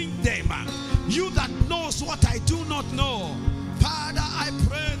I think them. You that knows what I do not know. Father, I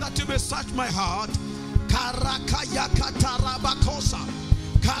pray that you may search my heart.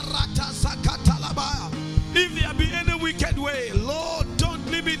 If there be any wicked way, Lord, don't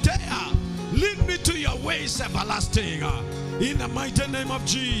leave me there. Lead me to your ways everlasting. In the mighty name of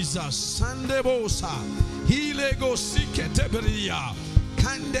Jesus. Sandebosa. Hilego siketeberia.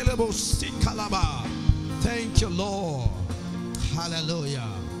 Kandelebo sikalaba. Thank you, Lord. Hallelujah.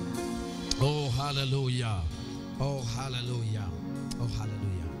 Oh, hallelujah. Oh, hallelujah. Oh,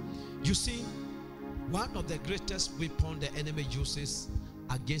 hallelujah. You see, one of the greatest weapons the enemy uses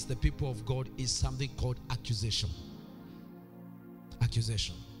against the people of God is something called accusation.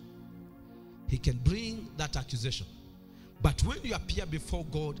 Accusation. He can bring that accusation. But when you appear before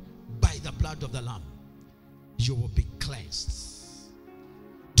God by the blood of the Lamb, you will be cleansed.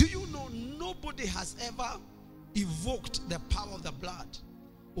 Do you know nobody has ever evoked the power of the blood?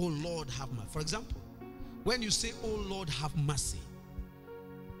 Oh Lord, have mercy. For example, when you say, oh Lord, have mercy.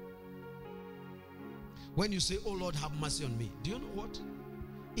 When you say, oh Lord, have mercy on me, do you know what?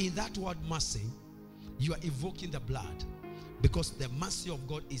 In that word mercy, you are evoking the blood. Because the mercy of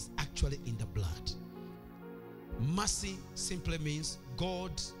God is actually in the blood. Mercy simply means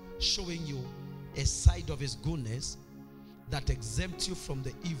God showing you a side of his goodness that exempts you from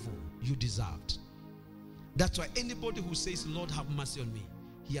the evil you deserved. That's why anybody who says, Lord, have mercy on me,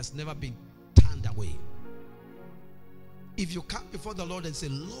 he has never been turned away. If you come before the Lord and say,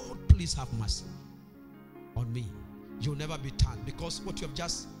 Lord, please have mercy on me, you'll never be turned, because what you have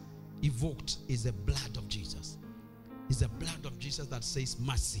just evoked is the blood of Jesus. It's the blood of Jesus that says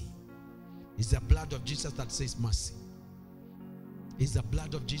mercy. It's the blood of Jesus that says mercy. It's the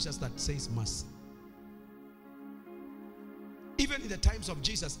blood of Jesus that says mercy. Even in the times of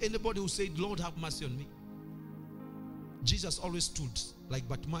Jesus, anybody who said, Lord, have mercy on me, Jesus always stood like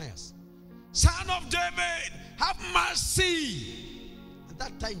Bartimaeus. Son of David, have mercy. At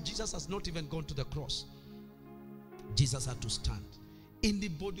that time, Jesus has not even gone to the cross. Jesus had to stand.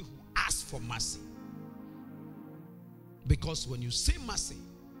 Anybody who asks for mercy. Because when you say mercy,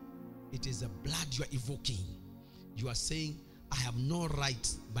 it is the blood you are evoking. You are saying, I have no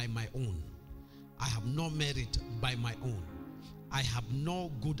right by my own. I have no merit by my own. I have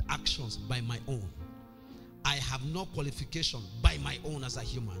no good actions by my own. I have no qualification by my own as a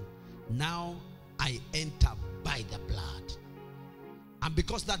human. Now I enter by the blood. And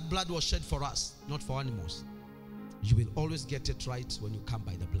because that blood was shed for us, not for animals, you will always get it right when you come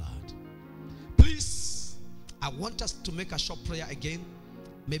by the blood. Please, I want us to make a short prayer again.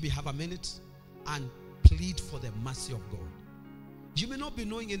 Maybe have a minute and plead for the mercy of God. You may not be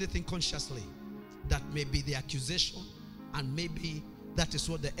knowing anything consciously. That may be the accusation, and maybe that is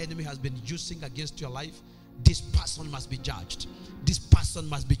what the enemy has been using against your life. This person must be judged. This person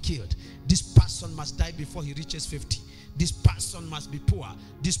must be killed. This person must die before he reaches 50. This person must be poor.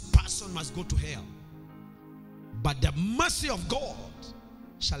 This person must go to hell. But the mercy of God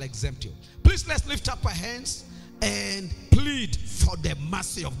shall exempt you. Please, let's lift up our hands and plead for the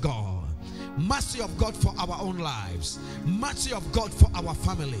mercy of God. Mercy of God for our own lives. Mercy of God for our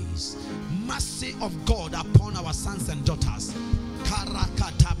families. Mercy of God upon our sons and daughters.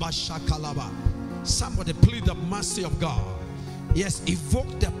 Somebody plead the mercy of God. Yes,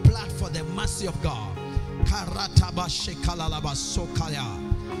 evoke the blood for the mercy of God.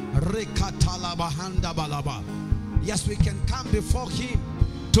 Yes, we can come before him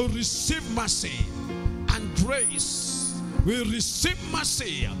to receive mercy and grace. We receive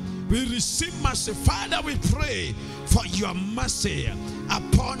mercy. We receive mercy. Father, we pray for your mercy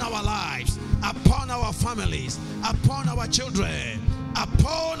upon our lives, upon our families, upon our children,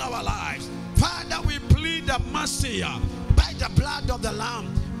 upon our lives. Father, we plead the mercy by the blood of the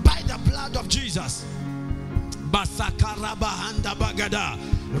Lamb, by the blood of Jesus. Basakarabahanda bagada,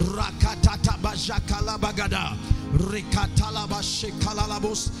 rakatata bajakala bagada,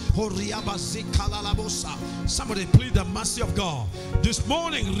 somebody plead the mercy of God. This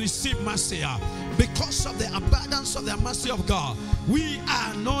morning receive mercy. Because of the abundance of the mercy of God, we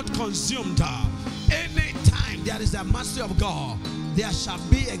are not consumed. Anytime there is a mercy of God, there shall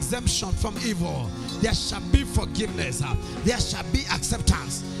be exemption from evil. There shall be forgiveness. There shall be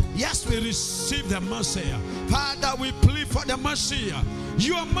acceptance. Yes, we receive the mercy. Father, we plead for the mercy.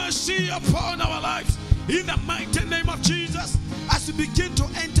 Your mercy upon our lives. In the mighty name of Jesus, as we begin to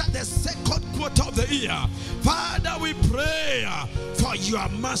enter the second quarter of the year, Father, we pray for your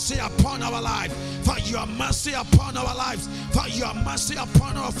mercy upon our life, for your mercy upon our lives, for your mercy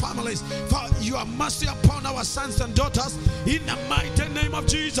upon our families, for your mercy upon our sons and daughters. In the mighty name of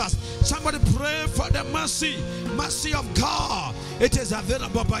Jesus, somebody pray for the mercy of God. It is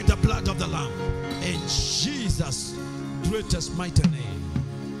available by the blood of the Lamb. In Jesus' greatest mighty name.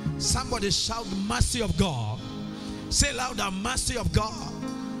 Somebody shout mercy of God. Say louder, mercy of God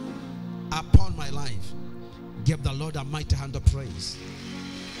upon my life. Give the Lord a mighty hand of praise.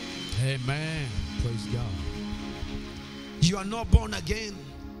 Amen. Praise God. You are not born again.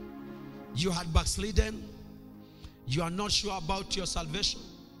 You had backslidden. You are not sure about your salvation.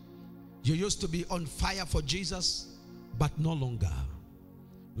 You used to be on fire for Jesus, but no longer.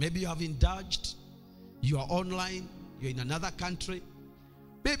 Maybe you have indulged. You are online. You're in another country.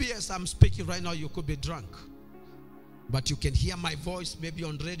 Maybe as I'm speaking right now, you could be drunk. But you can hear my voice maybe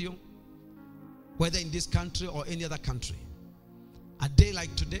on radio, whether in this country or any other country. A day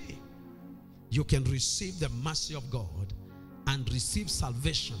like today, you can receive the mercy of God and receive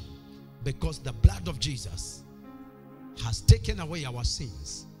salvation, because the blood of Jesus has taken away our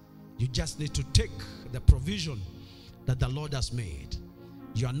sins. You just need to take the provision that the Lord has made.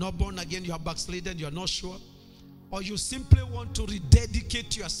 You are not born again, you are backslidden, you are not sure, or you simply want to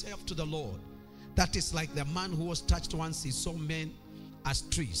rededicate yourself to the Lord. That is like the man who was touched once. He saw men as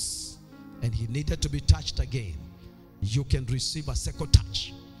trees and he needed to be touched again. you can receive a second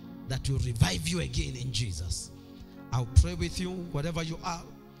touch that will revive you again in Jesus. I'll pray with you wherever you are,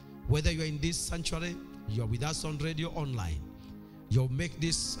 whether you're in this sanctuary, you're with us on radio, online. You'll make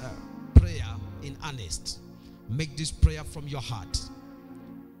this prayer in earnest. Make this prayer from your heart.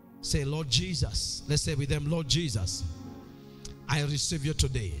 Say, Lord Jesus. Let's say with them, Lord Jesus, I receive you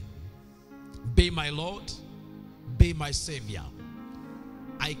today. Be my Lord, be my Savior.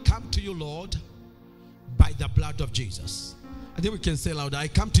 I come to you, Lord, by the blood of Jesus. I think we can say louder. I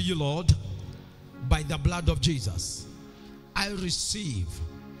come to you, Lord, by the blood of Jesus. I receive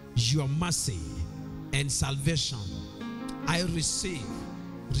your mercy and salvation. I receive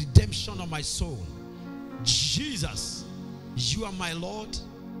redemption of my soul. Jesus, you are my Lord,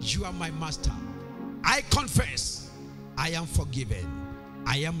 you are my master. I confess I am forgiven.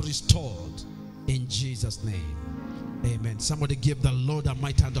 I am restored in Jesus' name. Amen. Somebody give the Lord a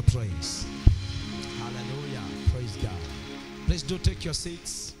mighty hand of praise. Hallelujah. Praise God. Please do take your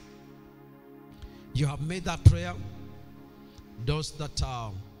seats. You have made that prayer. Those that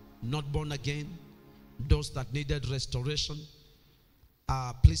are not born again, those that needed restoration,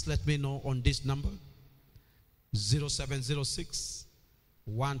 please let me know on this number, 0706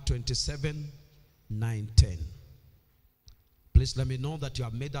 127 910. Please let me know that you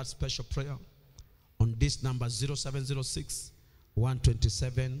have made that special prayer on this number, 0706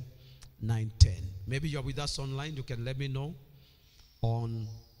 127 910. Maybe you're with us online. You can let me know on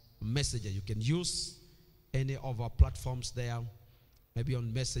Messenger. You can use any of our platforms there. Maybe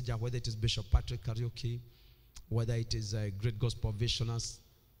on Messenger, whether it is Bishop Patrick Kariuki, whether it is Great Gospel Visioners,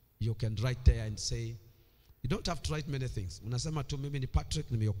 you can write there and say, you don't have to write many things. Unasema tu mimi ni Patrick,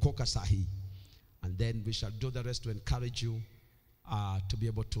 nimeokoka sahi. And then we shall do the rest to encourage you to be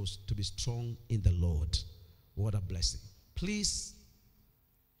able to be strong in the Lord. What a blessing. Please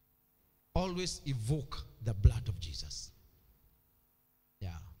always evoke the blood of Jesus.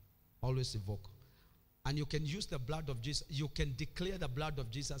 Yeah, always evoke. And you can use the blood of Jesus. You can declare the blood of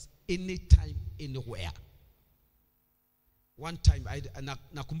Jesus anytime, anywhere. One time,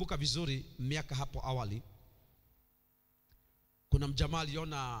 nakumbuka vizuri miaka hapo awali, kuna mjamaa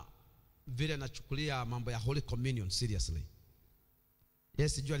aliona vile nachukulia mambo ya Holy Communion seriously.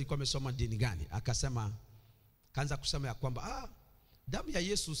 Yes, sijui alikuwa amesoma dini gani. Akasema, kaanza kusema ya kwamba damu ya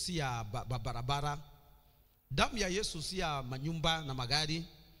Yesu si ya barabara. Damu ya Yesu si ya manyumba na magari.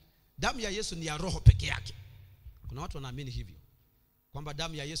 Damu ya Yesu ni ya roho peke yake. Kuna watu wanaamini hivyo, kwamba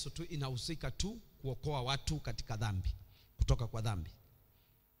damu ya Yesu tu inahusika tu kuokoa watu katika dhambi, kutoka kwa dhambi.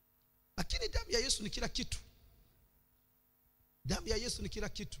 Lakini damu ya Yesu ni kila kitu. Damu ya Yesu ni kila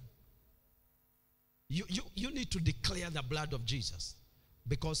kitu. You need to declare the blood of Jesus,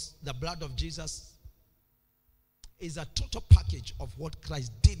 because the blood of Jesus is a total package of what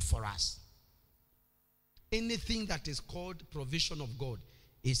Christ did for us. Anything that is called provision of God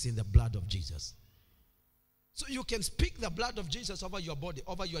is in the blood of Jesus. So you can speak the blood of Jesus over your body,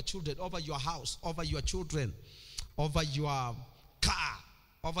 over your children, over your house, over your children, over your car,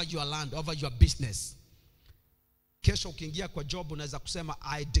 over your land, over your business. Kesho ukiingia kwa job unaweza kusema,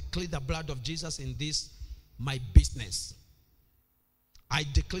 I declare the blood of Jesus in this my business. I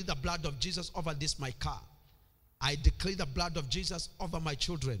declare the blood of Jesus over this my car. I declare the blood of Jesus over my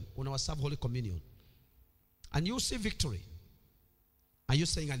children. Unawaserve Holy Communion, and you see victory. Are you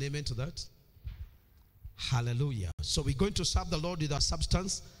saying an amen to that? Hallelujah. So we're going to serve the Lord with our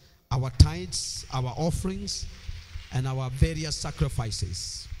substance, our tithes, our offerings, and our various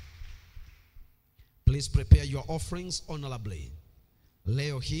sacrifices. Please prepare your offerings honorably.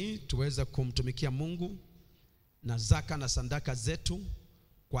 Leo hii tuweze kumtumikia Mungu na zaka na sandaka zetu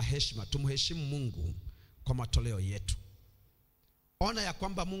kwa heshima. Tumheshimu Mungu kwa matoleo yetu. Ona ya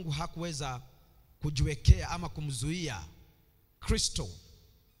kwamba Mungu hakuweza kujiwekea ama kumzuia Kristo,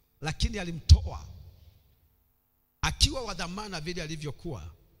 lakini alimtoa akiwa wa dhamana vile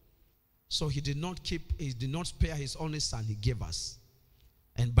alivyokuwa. So he did not spare his only son, he gave us.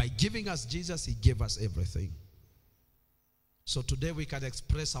 And by giving us Jesus, he gave us everything. So today we can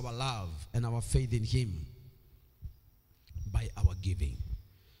express our love and our faith in him by our giving.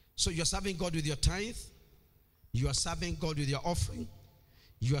 So you're serving God with your tithe. You are serving God with your offering.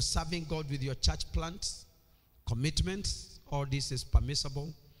 You are serving God with your church plants, commitments. All this is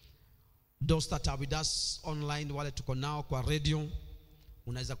permissible. Those that are with us online, wale tuko nao kwa radio,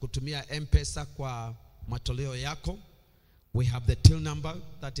 unaweza kutumia Mpesa kwa matoleo yako. We have the till number,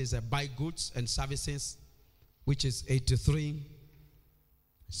 that is a buy goods and services, which is 83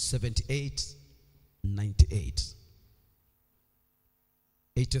 78 98.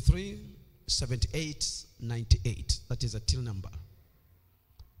 83 78 98. That is a till number.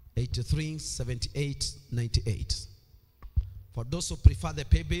 83 78 98. For those who prefer the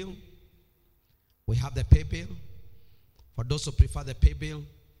pay bill, we have the pay bill. For those who prefer the pay bill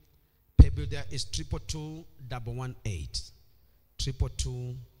there is 222-118.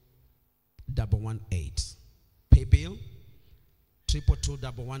 222-118. Pay bill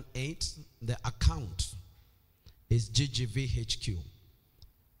 222-118. The account is GGVHQ.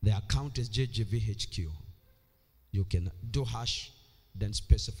 The account is GGVHQ. You can do hash, then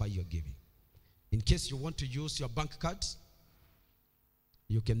specify your giving. In case you want to use your bank card,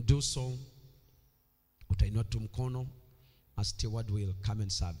 you can do so. Utainua tu mkono, a steward will come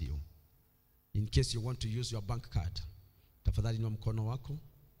and serve you. In case you want to use your bank card, tafadhali inua mkono wako.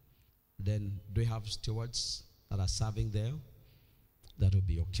 Then do you have stewards that are serving there? That will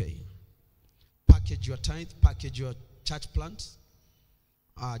be okay. Package your tithe, package your church plant.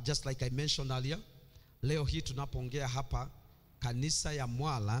 Just like I mentioned earlier, leo hii tunapoongea hapa, kanisa ya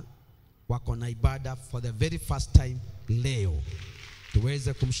Mwala wako na ibada for the very first time leo.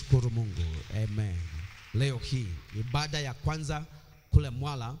 Tuweze kumshukuru Mungu. Amen. Leo hii ibada ya kwanza kule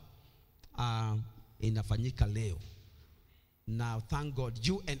Mwala inafanyika leo. Now thank God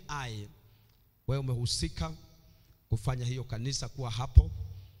you and I, wewe umehusika kufanya hiyo kanisa kuwa hapo.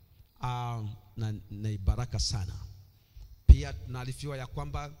 Na baraka sana. Pia tunaarifiwa ya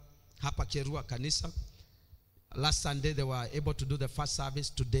kwamba hapa Kerua kanisa, last Sunday they were able to do the first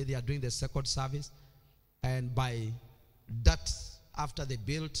service. Today they are doing the second service. And by that, after they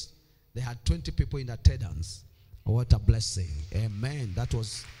built, they had 20 people in attendance. What a blessing. Amen. That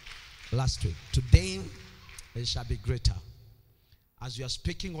was last week. Today, it shall be greater. As we are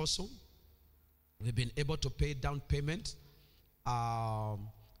speaking also, we've been able to pay down payment of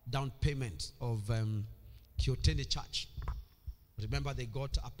Kioteni Church. Remember, they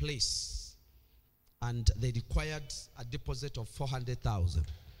got a place and they required a deposit of 400,000.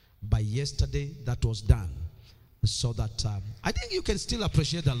 By yesterday, that was done. So that I think you can still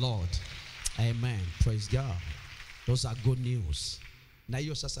appreciate the Lord. Amen. Praise God. Those are good news. Na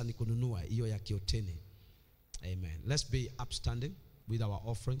hiyo sasa ni kununua hiyo ya Kioteni. Amen. Let's be upstanding with our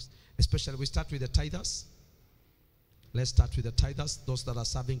offerings. Especially we start with the tithers. Let's start with the tithers. Those that are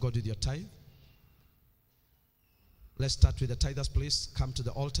serving God with your tithe. Let's start with the tithers, please. Come to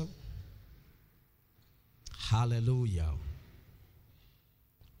the altar. Hallelujah.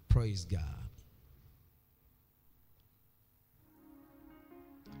 Praise God.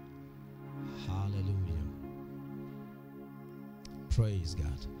 Hallelujah. Praise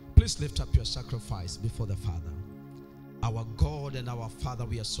God. Please lift up your sacrifice before the Father. Our God and our Father,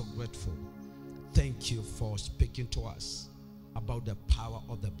 we are so grateful. Thank you for speaking to us about the power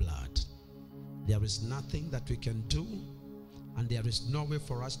of the blood. There is nothing that we can do, and there is no way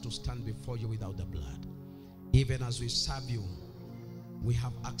for us to stand before you without the blood. Even as we serve you, we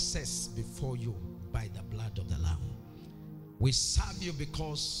have access before you by the blood of the Lamb. We serve you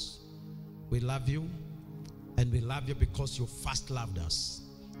because we love you, and we love you because you first loved us,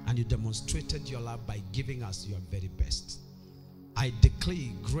 and you demonstrated your love by giving us your very best. I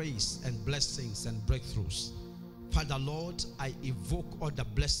declare grace and blessings and breakthroughs. Father Lord, I evoke all the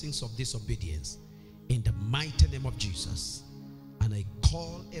blessings of this obedience in the mighty name of Jesus. And I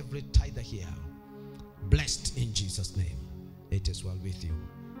call every tither here blessed in Jesus' name. It is well with you.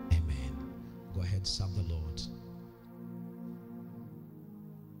 Amen. Go ahead, serve the Lord.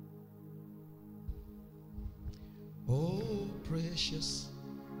 Oh, precious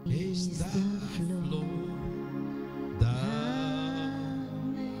is the flow that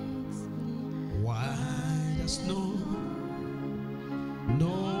makes me white as snow.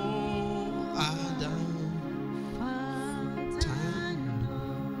 No other fountain,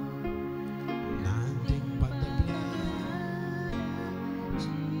 nothing but the blood.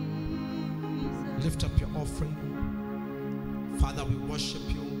 Lift up your offering. Father, we worship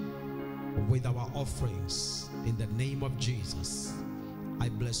you with our offerings in the name of Jesus. I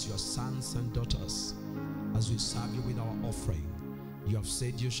bless your sons and daughters as we serve you with our offering. You have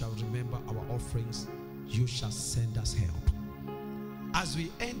said you shall remember our offerings. You shall send us help. As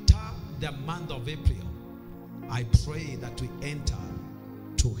we enter the month of April, I pray that we enter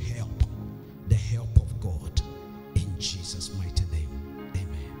to help, the help of God, in Jesus' mighty name.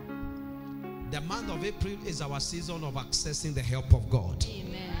 Amen. The month of April is our season of accessing the help of God.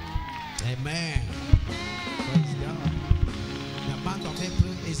 Amen. Amen. Praise God. The month of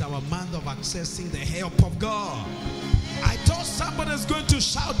April is our month of accessing the help of God. I thought somebody is going to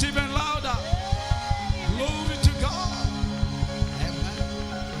shout even louder. Glory to God. Amen.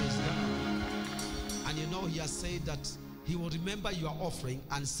 Praise God. And you know, he has said that he will remember your offering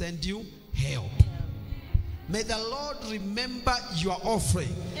and send you help. May the Lord remember your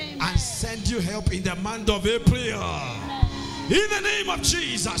offering, amen, and send you help in the month of April. Amen. In the name of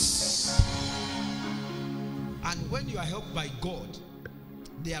Jesus. And when you are helped by God,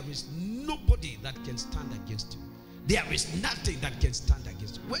 there is nobody that can stand against you. There is nothing that can stand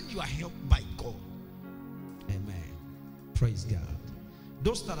against you. When you are helped by God. Amen. Praise God.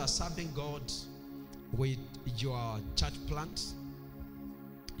 Those that are serving God with your church plant,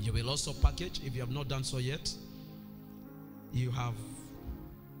 you will also package. If you have not done so yet, you have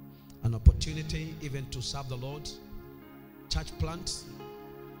an opportunity even to serve the Lord. Church plant,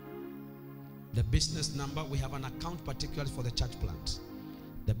 the business number, we have an account particularly for the church plant.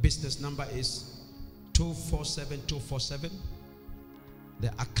 The business number is 247247.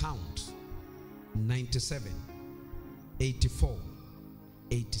 The account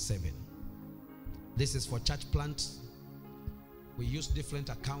 978487. This is for church plant. We use different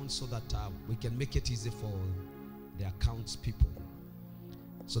accounts so that we can make it easy for the accounts people.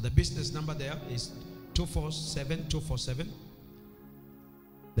 So the business number there is 247247.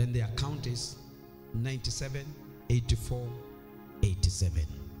 Then the account is 978487.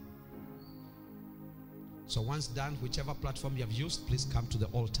 So once done, whichever platform you have used, please come to the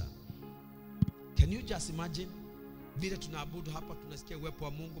altar. Can you just imagine? Vile tunaabudu hapa, tunasikia uwepo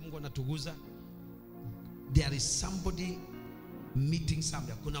wa Mungu, Mungu anatuguza. There is somebody meeting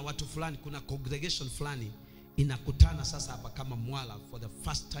somewhere. Kuna watu fulani, kuna congregation fulani inakutana sasa hapa kama Mwala for the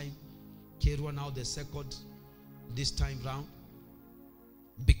first time. Kerwa now the second this time round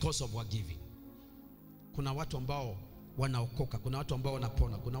because of our giving. Kuna watu ambao wanaokoka, kuna watu ambao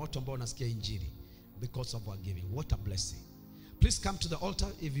wanapona, kuna watu ambao wanasikia injili because of our giving. What a blessing. Please come to the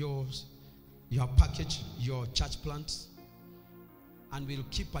altar if you have packaged your church plant, and we'll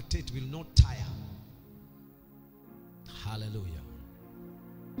keep at it, will not tire. Hallelujah.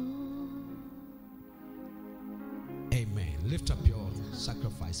 Amen. Lift up your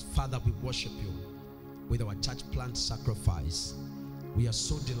sacrifice. Father, we worship you with our church plant sacrifice. We are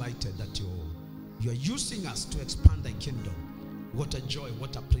so delighted that you are using us to expand thy kingdom. What a joy,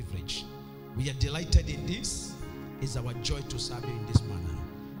 what a privilege. We are delighted in this. It's our joy to serve you in this manner.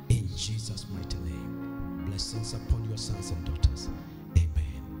 In Jesus' mighty name. Blessings upon your sons and daughters.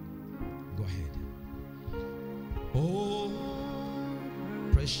 Amen. Go ahead. Oh,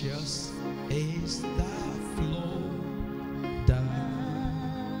 precious is the flow that makes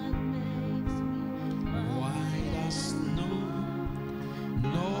me white as snow.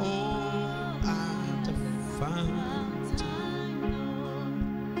 No other fountain,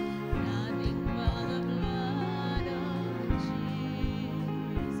 nothing but the blood of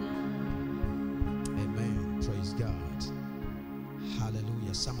Jesus. Amen. Praise God.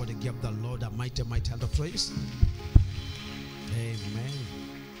 Hallelujah. Somebody give the Lord a mighty, mighty hand of praise. Amen.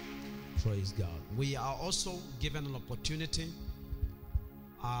 Praise God. We are also given an opportunity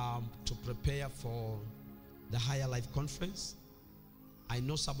to prepare for the Higher Life Conference. I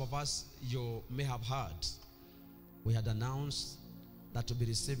know some of us, you may have heard, we had announced that we'll be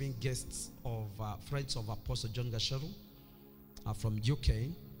receiving guests of friends of Apostle John Gasharu from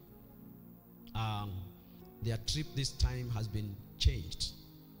UK. Their trip this time has been changed.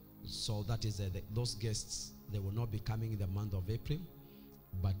 So that is those guests, they will not be coming in the month of April,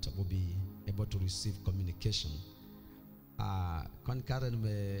 but will be able to receive communication. Karen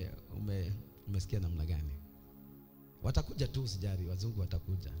umesikia namna gani? Watakuja tu, usijali, wazungu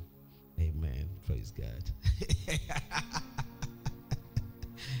watakuja. Amen. Praise God.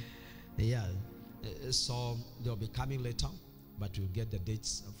 Yeah. So they'll be coming later, but we'll get the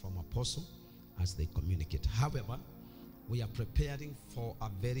dates from Apostle as they communicate. However, we are preparing for a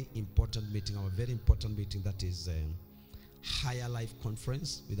very important meeting, our very important meeting, that is Higher Life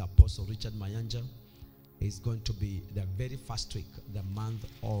Conference with Apostle Richard Mayanja. Is going to be the very first week, the month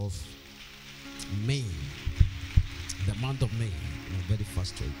of May. The month of May, the very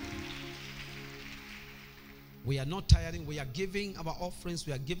first week. We are not tiring. We are giving our offerings.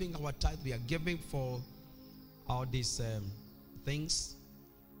 We are giving our tithe. We are giving for all these things.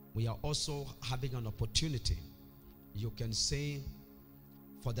 We are also having an opportunity. You can say,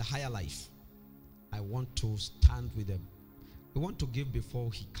 for the higher life, I want to stand with them. We want to give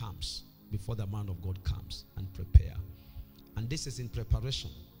before he comes, before the man of God comes, and prepare. And this is in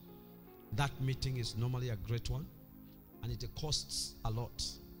preparation. That meeting is normally a great one, and it costs a lot.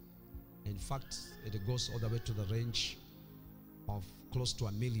 In fact, it goes all the way to the range of close to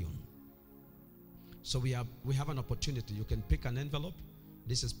 $1 million. So we have an opportunity. You can pick an envelope.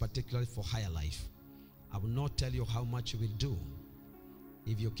 This is particularly for higher life. I will not tell you how much you will do.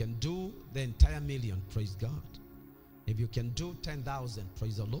 If you can do the entire $1 million, praise God. If you can do 10,000,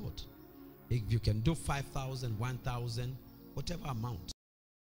 praise the Lord. If you can do 5,000, 1,000, whatever amount.